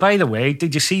 "Oh, by the way,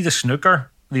 did you see the snooker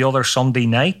the other Sunday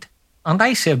night?" And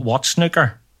I said, "What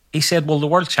snooker?" He said, "Well, the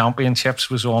World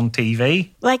Championships was on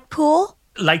TV." Like pool?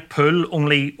 Like pool,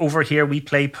 only over here we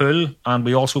play pool and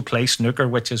we also play snooker,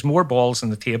 which is more balls on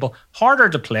the table. Harder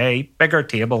to play, bigger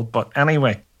table, but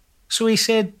anyway. So he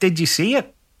said, "Did you see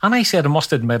it?" And I said, I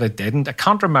must admit I didn't. I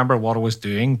can't remember what I was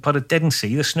doing, but I didn't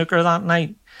see the snooker that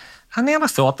night. And then I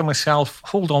thought to myself,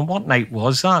 hold on, what night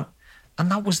was that? And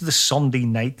that was the Sunday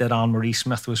night that Anne-Marie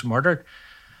Smith was murdered.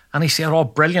 And he said, "Oh,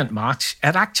 brilliant match."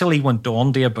 It actually went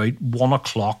on to about 1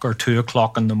 o'clock or 2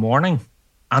 o'clock in the morning.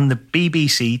 And the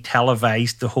BBC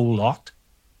televised the whole lot.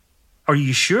 "Are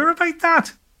you sure about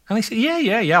that?" And I said,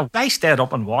 yeah. I stayed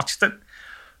up and watched it.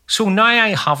 So now I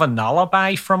have an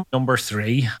alibi from Number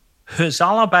 3. His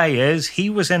alibi is he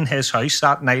was in his house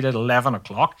that night at 11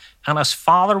 o'clock and his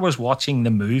father was watching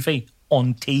the movie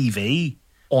on TV,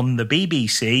 on the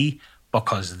BBC,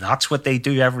 because that's what they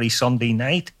do every Sunday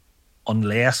night,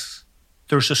 unless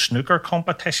there's a snooker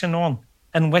competition on,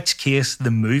 in which case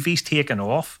the movie's taken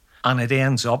off. And it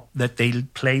ends up that they'll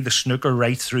play the snooker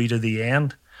right through to the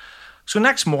end. So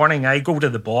next morning, I go to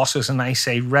the bosses and I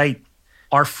say, "Right,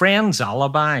 our friend's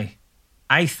alibi,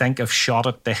 I think I've shot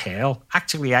it to hell."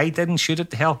 Actually, I didn't shoot it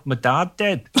to hell. My dad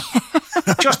did.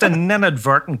 Just an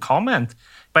inadvertent comment.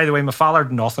 By the way, my father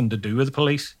had nothing to do with the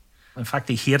police. In fact,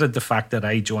 he hated the fact that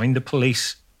I joined the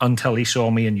police until he saw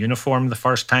me in uniform the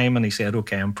first time. And he said,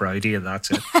 "Okay, I'm proud of you.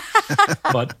 That's it."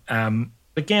 But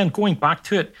again, going back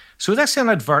to it, so this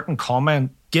inadvertent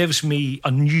comment gives me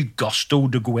a new gusto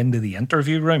to go into the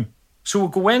interview room. So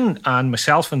we go in and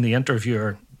myself and the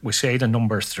interviewer, we say to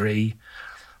Number 3,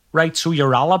 "Right, so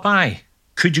your alibi,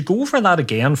 could you go over that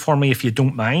again for me if you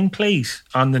don't mind, please?"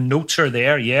 And the notes are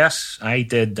there. "Yes, I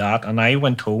did that and I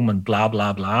went home and blah,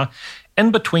 blah, blah."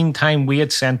 In between time, we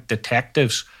had sent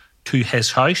detectives to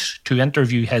his house to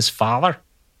interview his father.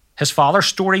 His father's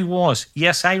story was,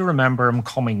 yes, I remember him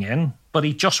coming in, but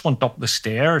he just went up the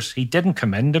stairs. He didn't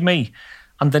come into me.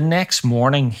 And the next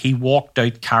morning, he walked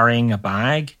out carrying a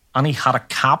bag and he had a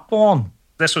cap on.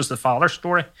 This was the father's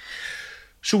story.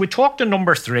 So we talk to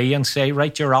number 3 and say,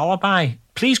 right, your alibi.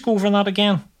 Please go over that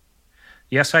again.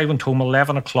 Yes, I went home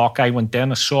 11 o'clock. I went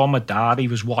in, I saw my dad. He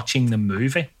was watching the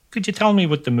movie. Could you tell me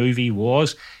what the movie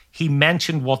was? He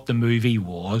mentioned what the movie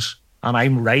was. And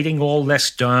I'm writing all this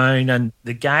down. And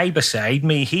the guy beside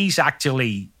me, he's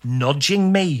actually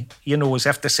nudging me, as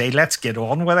if to say, let's get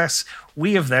on with this.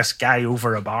 We have this guy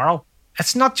over a barrel.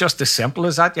 It's not just as simple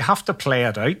as that. You have to play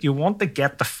it out. You want to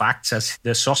get the facts as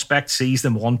the suspect sees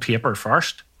them on paper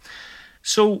first.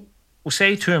 So we'll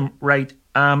say to him, right,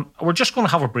 we're just going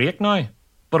to have a break now.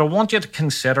 But I want you to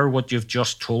consider what you've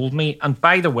just told me. And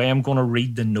by the way, I'm going to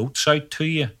read the notes out to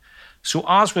you. So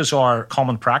as was our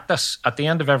common practice, at the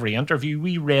end of every interview,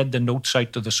 we read the notes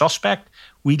out to the suspect.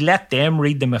 We let them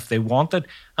read them if they wanted.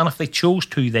 And if they chose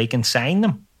to, they can sign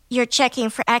them. You're checking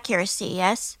for accuracy,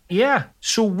 yes? Yeah.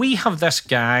 So we have this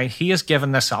guy. He has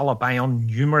given this alibi on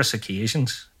numerous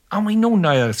occasions. And we know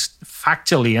now it's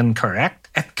factually incorrect.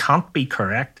 It can't be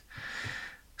correct.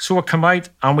 So we come out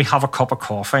and we have a cup of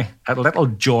coffee, a little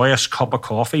joyous cup of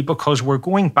coffee, because we're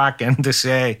going back in to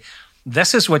say,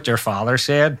 this is what your father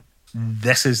said.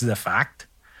 This is the fact.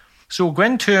 So we'll go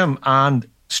into him and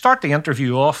start the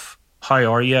interview off.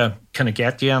 How are you? Can I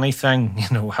get you anything?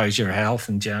 How's your health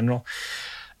in general?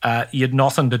 You had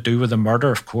nothing to do with the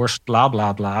murder, of course, blah,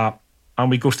 blah, blah. And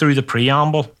we go through the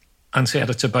preamble and said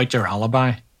it's about your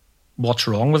alibi. What's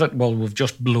wrong with it? Well, we've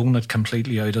just blown it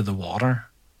completely out of the water.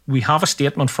 We have a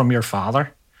statement from your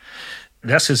father.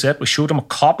 This is it. We showed him a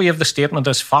copy of the statement.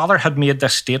 His father had made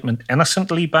this statement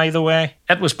innocently, by the way.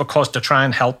 It was because to try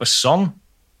and help his son.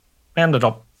 Ended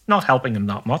up not helping him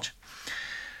that much.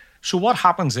 So what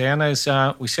happens then is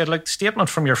we said, the statement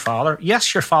from your father.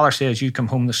 Yes, your father says you come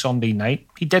home the Sunday night.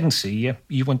 He didn't see you.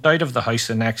 You went out of the house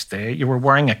the next day. You were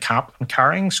wearing a cap and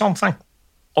carrying something.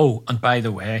 Oh, and by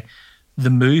the way, the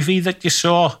movie that you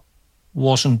saw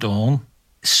wasn't on.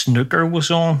 Snooker was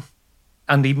on.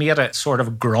 And he made a sort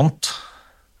of grunt.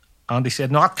 And he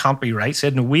said, no, that can't be right. He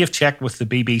said, no, we have checked with the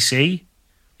BBC.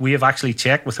 We have actually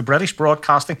checked with the British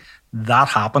Broadcasting. That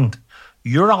happened.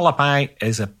 Your alibi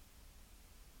is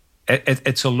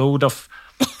it's a load of...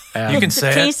 you can say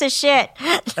it. It's a piece of shit.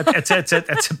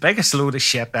 It's the biggest load of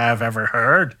shit I've ever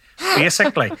heard,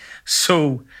 basically.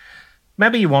 So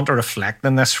maybe you want to reflect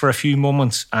on this for a few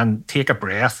moments and take a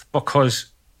breath,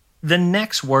 because the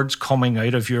next words coming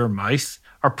out of your mouth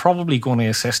are probably going to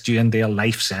assist you into a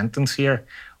life sentence here.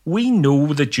 We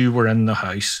know that you were in the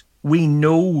house. We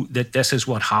know that this is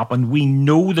what happened. We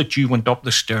know that you went up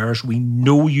the stairs. We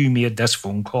know you made this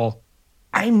phone call.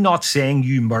 I'm not saying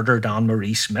you murdered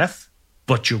Anne-Marie Smith,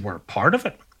 but you were part of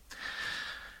it.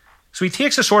 So he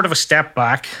takes a sort of a step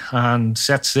back and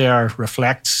sits there,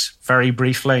 reflects very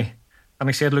briefly. And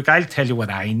he said, look, I'll tell you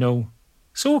what I know.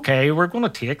 So, okay, we're going to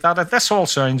take that. This all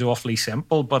sounds awfully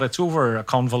simple, but it's over a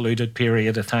convoluted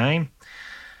period of time.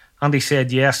 And he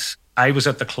said, yes, I was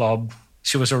at the club.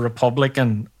 She was a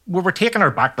Republican. We were taking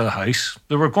her back to the house.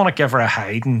 They were going to give her a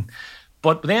hiding.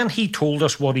 But then he told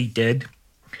us what he did.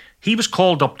 He was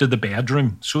called up to the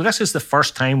bedroom. So this is the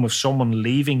first time with someone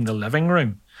leaving the living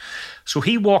room. So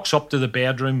he walks up to the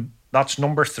bedroom. That's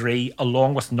number 3,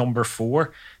 along with number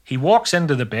 4. He walks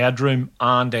into the bedroom,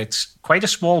 and it's quite a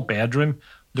small bedroom.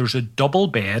 There's a double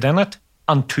bed in it.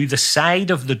 And to the side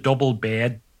of the double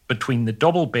bed, between the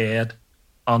double bed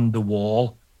and the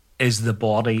wall, is the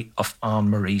body of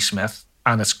Anne-Marie Smith.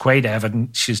 And it's quite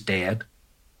evident she's dead.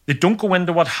 They don't go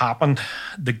into what happened.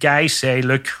 The guys say,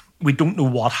 look, we don't know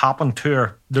what happened to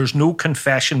her. There's no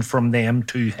confession from them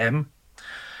to him.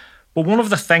 But one of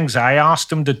the things I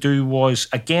asked him to do was,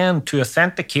 again, to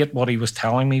authenticate what he was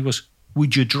telling me was,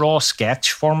 would you draw a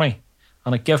sketch for me?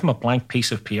 And I gave him a blank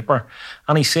piece of paper.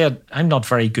 And he said, I'm not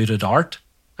very good at art.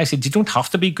 I said, you don't have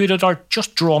to be good at art.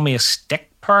 Just draw me a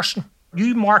stick person.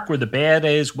 You mark where the bed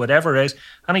is, whatever it is.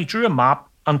 And he drew a map.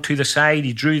 And to the side,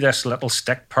 he drew this little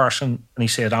stick person. And he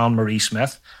said, Anne-Marie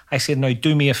Smith. I said, now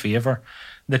do me a favour.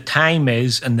 The time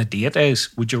is and the date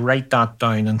is. Would you write that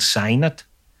down and sign it?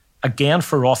 Again,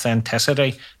 for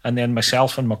authenticity. And then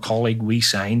myself and my colleague, we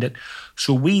signed it.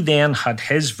 So we then had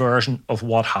his version of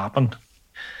what happened.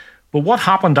 But what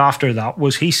happened after that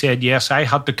was he said, yes, I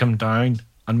had to come down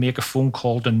and make a phone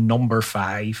call to number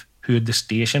 5, who had the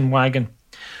station wagon.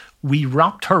 We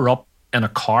wrapped her up in a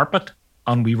carpet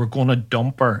and we were going to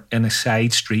dump her in a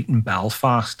side street in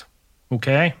Belfast.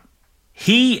 Okay?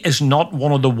 He is not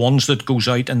one of the ones that goes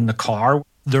out in the car.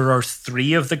 There are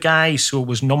 3 of the guys, so it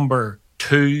was number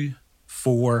 2,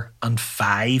 4 and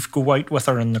 5 go out with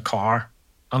her in the car.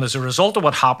 And as a result of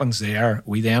what happens there,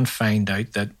 we then find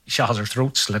out that she has her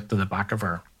throat slit to the back of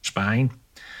her spine.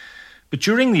 But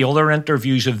during the other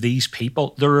interviews of these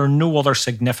people, there are no other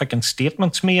significant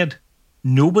statements made.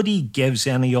 Nobody gives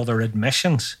any other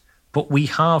admissions, but we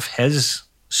have his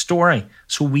story,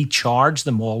 so we charge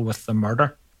them all with the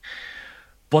murder.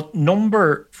 But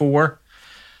number 4,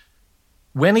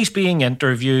 when he's being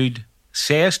interviewed,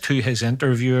 says to his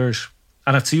interviewers,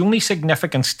 and it's the only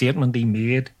significant statement he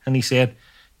made, and he said,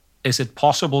 "Is it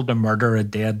possible to murder a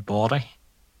dead body?"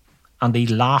 And he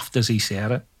laughed as he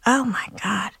said it. Oh my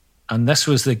God. And this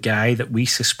was the guy that we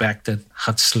suspected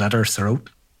had slit her throat.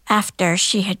 After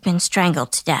she had been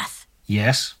strangled to death.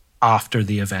 Yes, after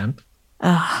the event.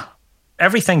 Ugh.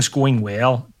 Everything's going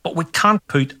well, but we can't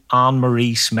put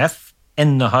Anne-Marie Smith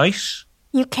in the house.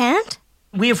 You can't?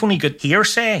 We have only got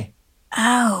hearsay.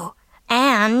 Oh,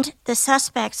 and the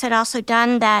suspects had also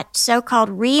done that so-called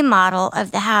remodel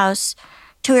of the house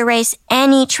to erase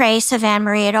any trace of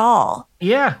Anne-Marie at all.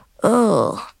 Yeah.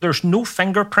 Oh. There's no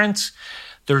fingerprints.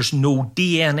 There's no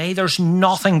DNA. There's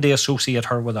nothing to associate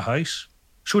her with the house.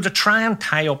 So to try and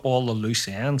tie up all the loose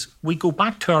ends, we go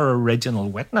back to our original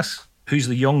witness, who's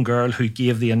the young girl who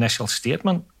gave the initial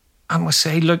statement, and we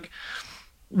say, look,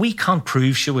 we can't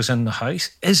prove she was in the house.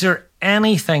 Is there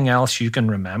anything else you can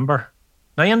remember?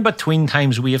 Now, in between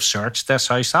times we have searched this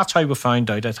house, that's how we found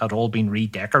out it had all been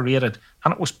redecorated,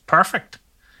 and it was perfect.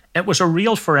 It was a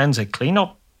real forensic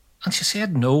cleanup. And she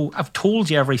said, no, I've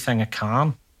told you everything I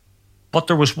can. But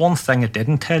there was one thing I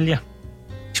didn't tell you.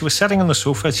 She was sitting on the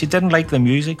sofa, she didn't like the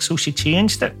music, so she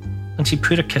changed it, and she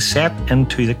put a cassette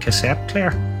into the cassette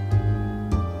player.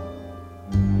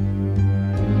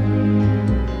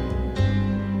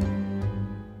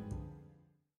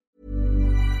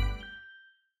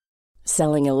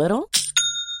 Selling a little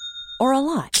or a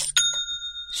lot?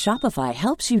 Shopify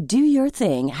helps you do your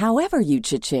thing however you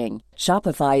cha-ching.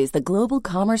 Shopify is the global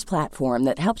commerce platform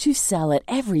that helps you sell at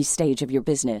every stage of your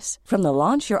business. From the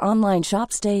launch your online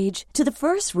shop stage to the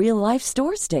first real-life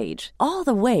store stage, all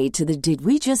the way to the did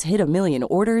we just hit a million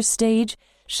orders stage.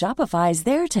 Shopify is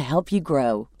there to help you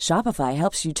grow. Shopify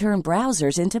helps you turn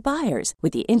browsers into buyers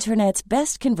with the internet's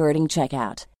best converting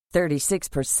checkout.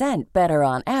 36% better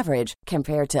on average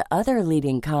compared to other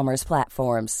leading commerce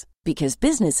platforms. Because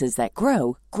businesses that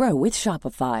grow, grow with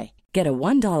Shopify. Get a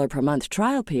 $1 per month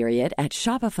trial period at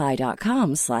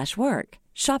shopify.com/work.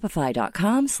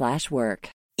 Shopify.com/work.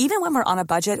 Even when we're on a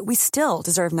budget, we still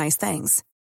deserve nice things.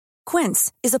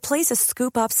 Quince is a place to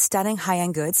scoop up stunning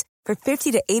high-end goods for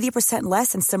 50 to 80%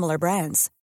 less than similar brands.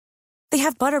 They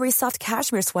have buttery soft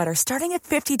cashmere sweaters starting at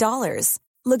 $50,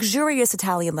 luxurious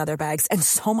Italian leather bags, and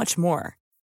so much more.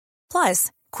 Plus,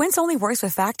 Quince only works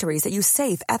with factories that use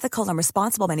safe, ethical, and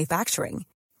responsible manufacturing.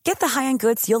 Get the high-end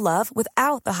goods you'll love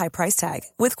without the high price tag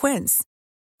with Quince.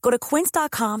 Go to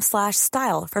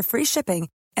quince.com/style for free shipping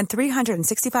and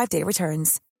 365-day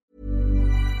returns.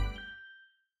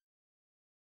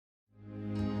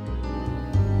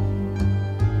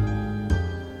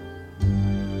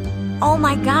 Oh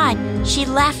my God, she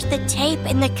left the tape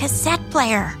in the cassette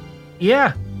player.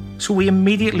 Yeah, so we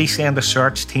immediately sent a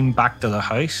search team back to the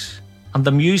house. And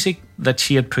the music that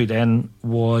she had put in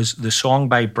was the song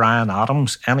by Bryan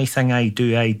Adams, Anything I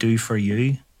Do For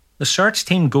You. The search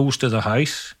team goes to the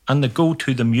house and they go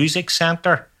to the music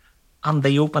centre and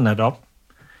they open it up.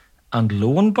 And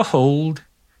lo and behold,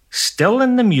 still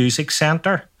in the music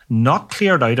centre, not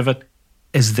cleared out of it,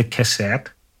 is the cassette.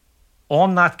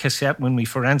 On that cassette, when we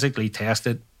forensically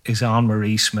tested, is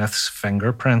Anne-Marie Smith's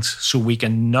fingerprints. So we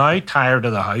can now tie her to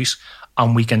the house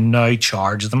and we can now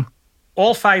charge them.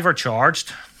 All 5 are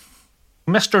charged.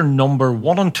 Mr. Number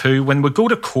 1 and 2, when we go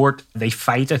to court, they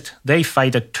fight it. They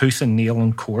fight it tooth and nail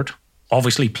in court,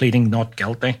 obviously pleading not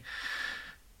guilty.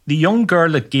 The young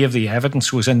girl that gave the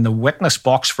evidence was in the witness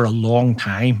box for a long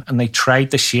time, and they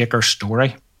tried to shake her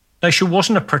story. Now, she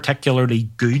wasn't a particularly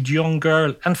good young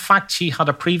girl. In fact, she had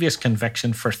a previous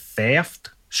conviction for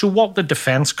theft. So what the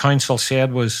defence counsel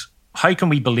said was, how can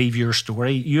we believe your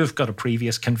story? You've got a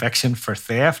previous conviction for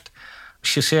theft.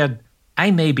 She said, I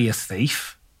may be a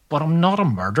thief, but I'm not a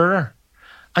murderer.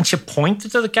 And she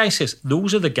pointed to the guy, says,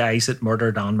 those are the guys that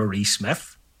murdered Anne-Marie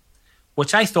Smith,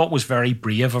 which I thought was very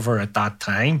brave of her at that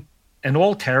time. In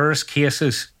all terrorist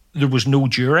cases, there was no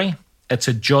jury. It's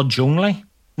a judge only.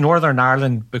 Northern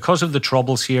Ireland, because of the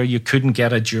troubles here, you couldn't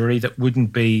get a jury that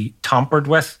wouldn't be tampered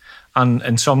with and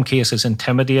in some cases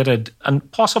intimidated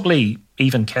and possibly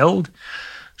even killed.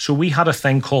 So we had a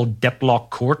thing called diplock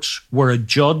courts where a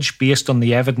judge, based on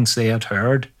the evidence they had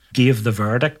heard, gave the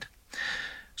verdict.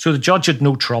 So the judge had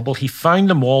no trouble. He found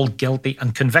them all guilty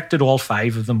and convicted all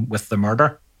 5 of them with the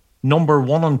murder. Number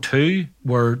 1 and 2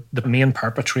 were the main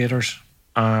perpetrators,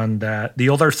 and the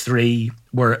other 3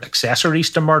 were accessories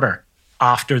to murder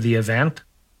after the event.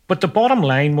 But the bottom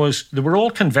line was they were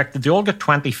all convicted. They all got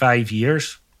 25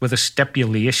 years with a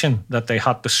stipulation that they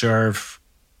had to serve,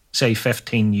 say,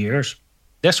 15 years.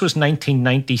 This was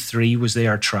 1993 was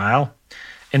their trial.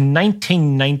 In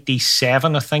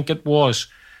 1997, I think it was,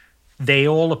 they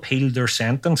all appealed their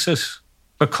sentences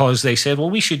because they said, well,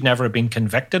 we should never have been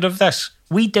convicted of this.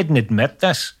 We didn't admit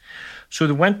this. So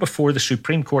they went before the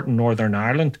Supreme Court in Northern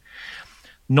Ireland.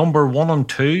 Number 1 and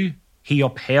 2, he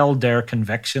upheld their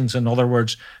convictions. In other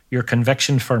words, your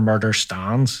conviction for murder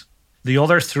stands. The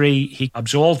other 3, he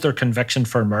absolved their conviction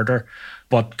for murder,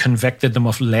 but convicted them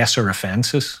of lesser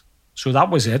offences. So that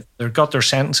was it. They got their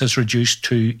sentences reduced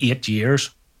to 8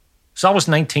 years. So that was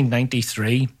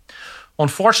 1993.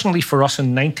 Unfortunately for us,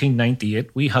 in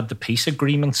 1998, we had the peace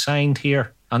agreement signed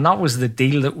here. And that was the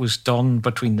deal that was done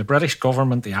between the British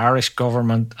government, the Irish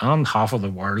government, and half of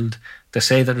the world to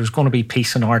say that there was going to be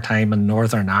peace in our time in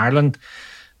Northern Ireland.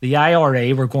 The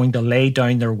IRA were going to lay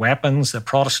down their weapons. The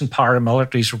Protestant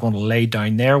paramilitaries were going to lay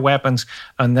down their weapons.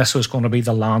 And this was going to be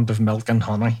the land of milk and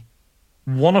honey.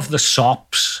 One of the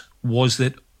SOPs was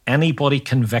that anybody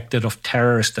convicted of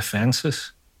terrorist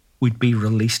offences would be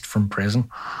released from prison.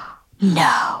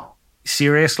 No.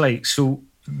 Seriously. So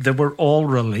they were all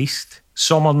released.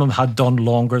 Some of them had done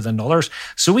longer than others.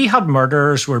 So we had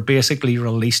murderers who were basically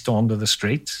released onto the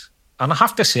streets. And I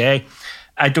have to say,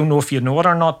 I don't know if you know it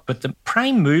or not, but the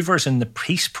prime movers in the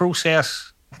peace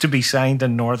process to be signed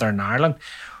in Northern Ireland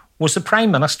was the Prime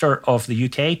Minister of the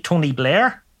UK, Tony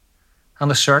Blair,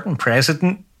 and a certain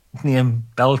president named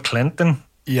Bill Clinton.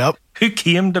 Yep. Who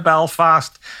came to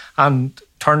Belfast and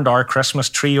turned our Christmas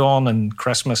tree on in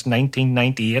Christmas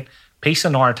 1998, peace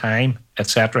in our time,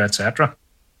 etc., etc.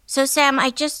 So, Sam,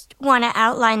 I just want to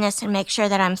outline this and make sure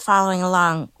that I'm following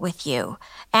along with you.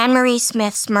 Anne-Marie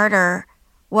Smith's murder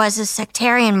was a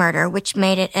sectarian murder, which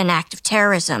made it an act of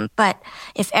terrorism. But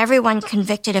if everyone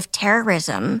convicted of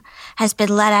terrorism has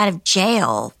been let out of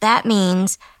jail, that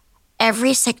means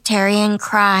every sectarian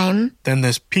crime... Then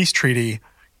this peace treaty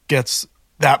gets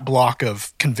that block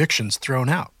of convictions thrown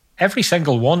out. Every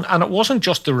single one. And it wasn't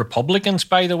just the Republicans,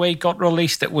 by the way, got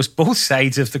released. It was both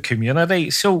sides of the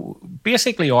community. So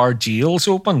basically our jails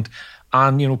opened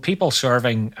and, you know, people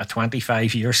serving a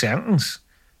 25-year sentence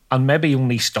and maybe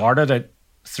only started it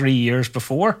 3 years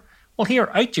before. Well,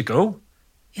 here, out you go.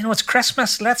 You know, it's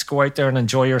Christmas. Let's go out there and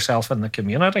enjoy yourself in the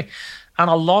community. And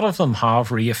a lot of them have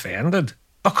reoffended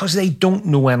because they don't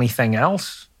know anything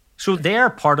else. So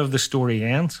their part of the story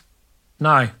ends.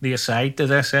 Now, the aside to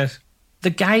this is, the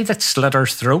guy that slit her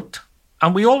throat,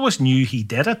 and we always knew he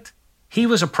did it, he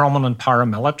was a prominent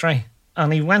paramilitary,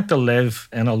 and he went to live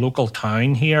in a local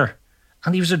town here,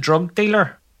 and he was a drug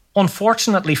dealer.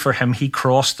 Unfortunately for him, he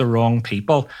crossed the wrong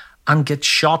people and gets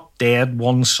shot dead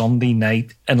one Sunday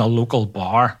night in a local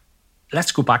bar.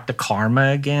 Let's go back to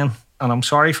karma again, and I'm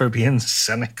sorry for being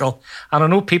cynical, and I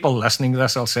know people listening to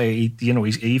this will say, you know,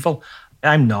 he's evil.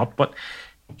 I'm not, but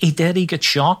he gets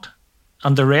shot.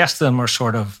 And the rest of them are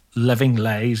sort of living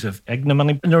lives of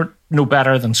ignominy. And they're no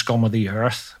better than scum of the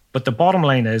earth. But the bottom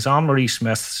line is Anne-Marie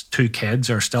Smith's 2 kids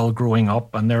are still growing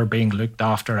up and they're being looked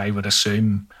after. I would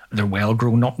assume they're well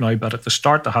grown up now, but at the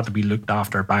start they had to be looked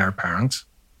after by her parents.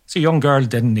 So a young girl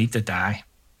didn't need to die,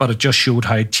 but it just showed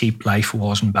how cheap life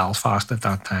was in Belfast at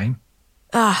that time.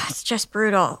 It's just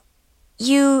brutal.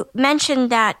 You mentioned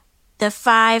that the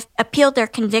 5 appealed their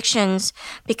convictions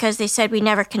because they said we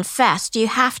never confessed. Do you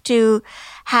have to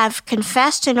have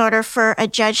confessed in order for a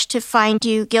judge to find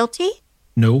you guilty?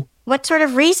 No. What sort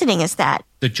of reasoning is that?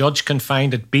 The judge can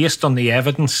find it based on the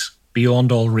evidence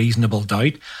beyond all reasonable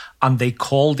doubt, and they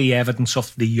call the evidence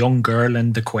of the young girl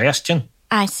into question.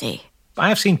 I see. I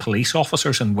have seen police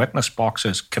officers in witness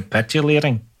boxes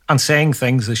capitulating and saying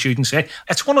things they shouldn't say.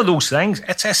 It's one of those things.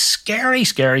 It's a scary,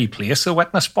 scary place, the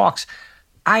witness box.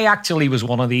 I actually was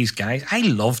one of these guys. I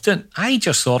loved it. I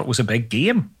just thought it was a big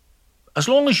game. As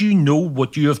long as you know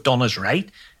what you have done is right,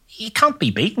 you can't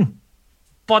be beaten.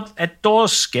 But it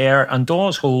does scare and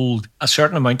does hold a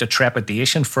certain amount of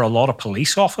trepidation for a lot of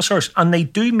police officers. And they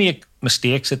do make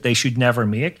mistakes that they should never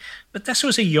make. But this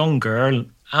was a young girl,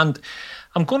 and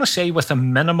I'm going to say with a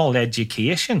minimal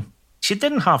education. She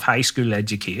didn't have high school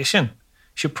education.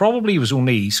 She probably was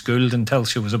only schooled until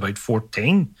she was about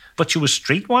 14, but she was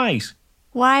streetwise.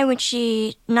 Why would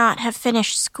she not have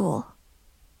finished school?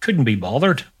 Couldn't be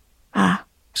bothered. Ah.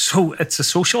 So it's a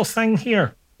social thing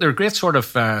here. There are great sort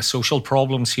of social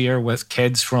problems here with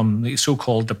kids from the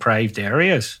so-called deprived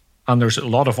areas. and there's a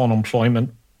lot of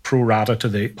unemployment pro rata to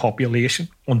the population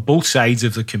on both sides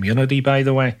of the community, by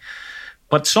the way.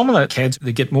 But some of the kids,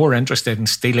 they get more interested in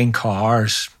stealing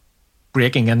cars,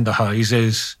 breaking into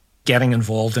houses, getting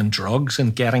involved in drugs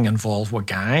and getting involved with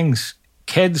gangs.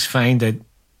 Kids find it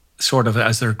sort of,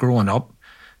 as they're growing up,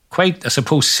 quite, I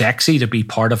suppose, sexy to be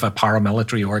part of a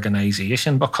paramilitary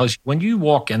organisation, because when you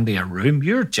walk into a room,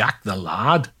 you're Jack the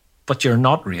Lad, but you're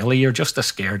not really. You're just a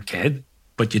scared kid,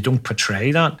 but you don't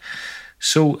portray that.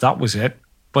 So that was it.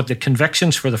 But the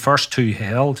convictions for the first two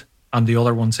held, and the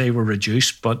other ones, they were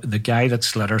reduced. But the guy that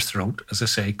slit her throat, as I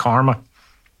say,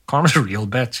 Karma's a real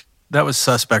bitch. That was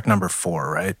suspect number 4,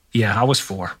 right? Yeah, I was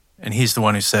 4. And he's the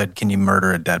one who said, can you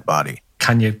murder a dead body?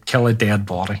 Can you kill a dead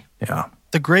body? Yeah.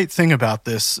 The great thing about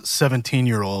this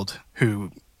 17-year-old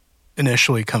who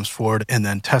initially comes forward and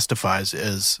then testifies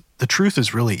is the truth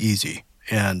is really easy.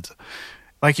 And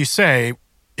like you say,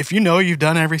 if you know you've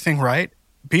done everything right,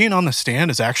 being on the stand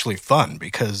is actually fun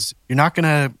because you're not going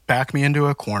to back me into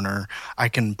a corner. I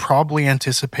can probably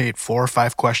anticipate 4 or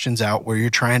 5 questions out where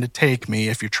you're trying to take me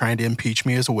if you're trying to impeach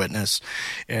me as a witness.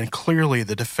 And clearly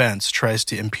the defense tries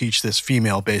to impeach this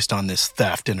female based on this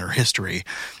theft in her history.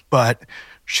 But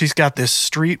she's got this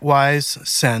streetwise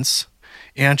sense,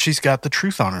 and she's got the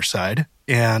truth on her side.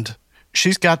 And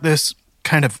she's got this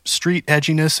kind of street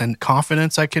edginess and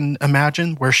confidence, I can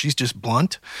imagine, where she's just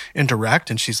blunt and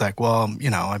direct. And she's like, well, you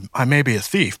know, I may be a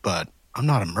thief, but I'm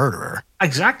not a murderer.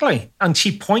 Exactly. And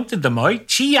she pointed them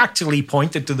out. She actually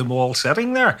pointed to them all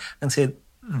sitting there and said,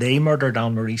 they murdered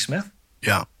Anne-Marie Smith.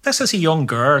 Yeah. This is a young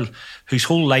girl whose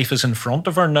whole life is in front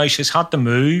of her. Now she's had to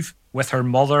move with her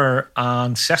mother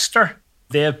and sister.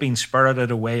 They have been spirited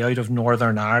away out of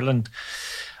Northern Ireland,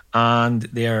 and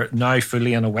they're now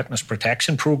fully in a witness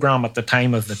protection programme at the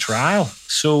time of the trial.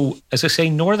 So, as I say,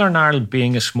 Northern Ireland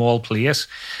being a small place,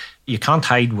 you can't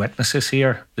hide witnesses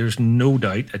here. There's no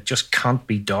doubt. It just can't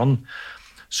be done.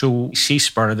 So she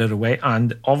spirited away.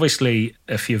 And obviously,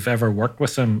 if you've ever worked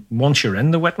with them, once you're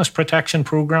in the witness protection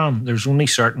programme, there's only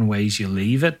certain ways you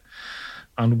leave it.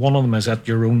 And one of them is at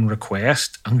your own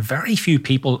request. And very few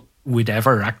people would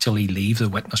ever actually leave the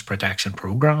witness protection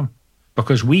programme,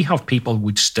 because we have people who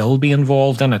would still be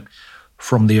involved in it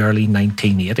from the early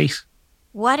 1980s.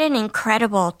 What an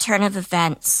incredible turn of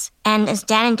events. And as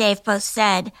Dan and Dave both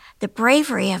said, the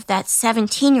bravery of that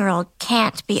 17-year-old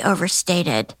can't be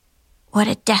overstated. What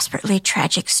a desperately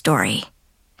tragic story.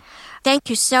 Thank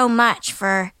you so much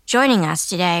for joining us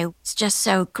today. It's just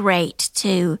so great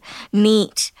to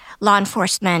meet law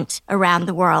enforcement around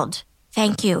the world.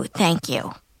 Thank you. Thank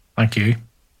you. Thank you.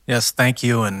 Yes, thank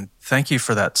you. And thank you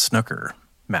for that snooker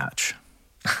match.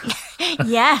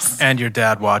 Yes. And your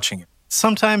dad watching it.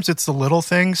 Sometimes it's the little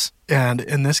things, and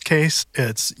in this case,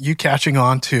 it's you catching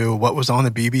on to what was on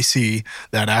the BBC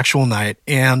that actual night,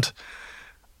 and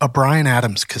a Bryan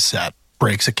Adams cassette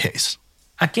breaks a case.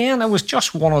 Again, it was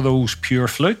just one of those pure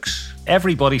flukes.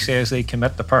 Everybody says they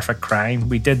commit the perfect crime.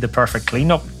 We did the perfect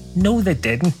cleanup. No, they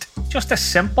didn't. Just a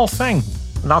simple thing.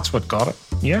 And that's what got it.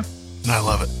 Yeah. I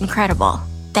love it. Incredible.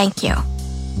 Thank you.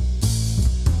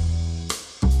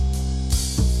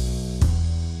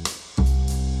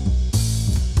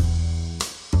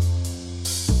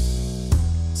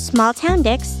 Small Town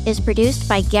Dicks is produced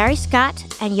by Gary Scott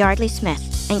and Yardley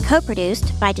Smith and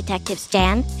co-produced by Detectives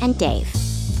Dan and Dave.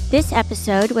 This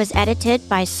episode was edited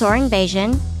by Soren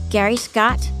Bajan, Gary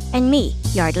Scott, and me,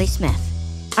 Yardley Smith.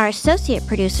 Our associate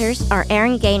producers are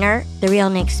Aaron Gaynor, The Real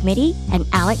Nick Smitty, and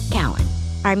Alec Cowan.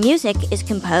 Our music is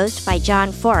composed by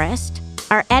John Forrest.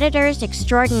 Our editors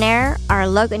extraordinaire are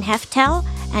Logan Heftel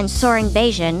and Soren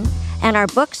Bajan, and our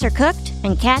books are cooked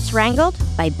and cats wrangled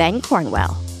by Ben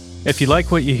Cornwell. If you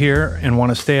like what you hear and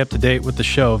want to stay up to date with the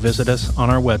show, visit us on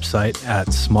our website at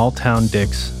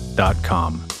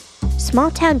smalltowndicks.com.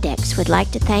 Small Town Dicks would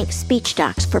like to thank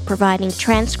SpeechDocs for providing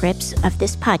transcripts of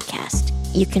this podcast.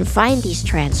 You can find these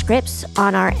transcripts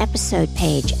on our episode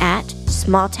page at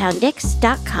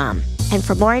smalltowndicks.com. And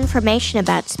for more information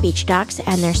about SpeechDocs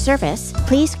and their service,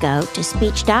 please go to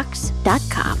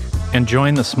speechdocs.com. And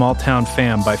join the Small Town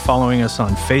fam by following us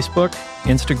on Facebook,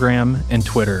 Instagram, and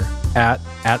Twitter at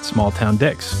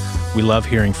SmallTownDicks. We love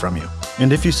hearing from you.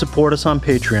 And if you support us on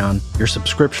Patreon, your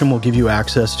subscription will give you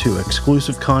access to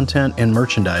exclusive content and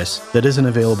merchandise that isn't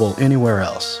available anywhere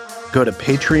else. Go to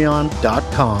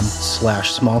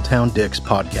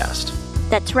patreon.com/smalltowndickspodcast.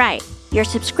 That's right. Your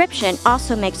subscription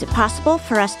also makes it possible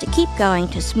for us to keep going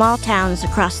to small towns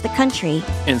across the country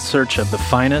in search of the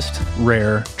finest,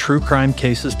 rare, true crime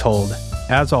cases told,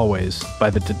 as always, by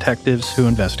the detectives who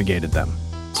investigated them.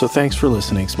 So thanks for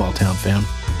listening, Small Town fam.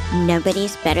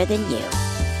 Nobody's better than you.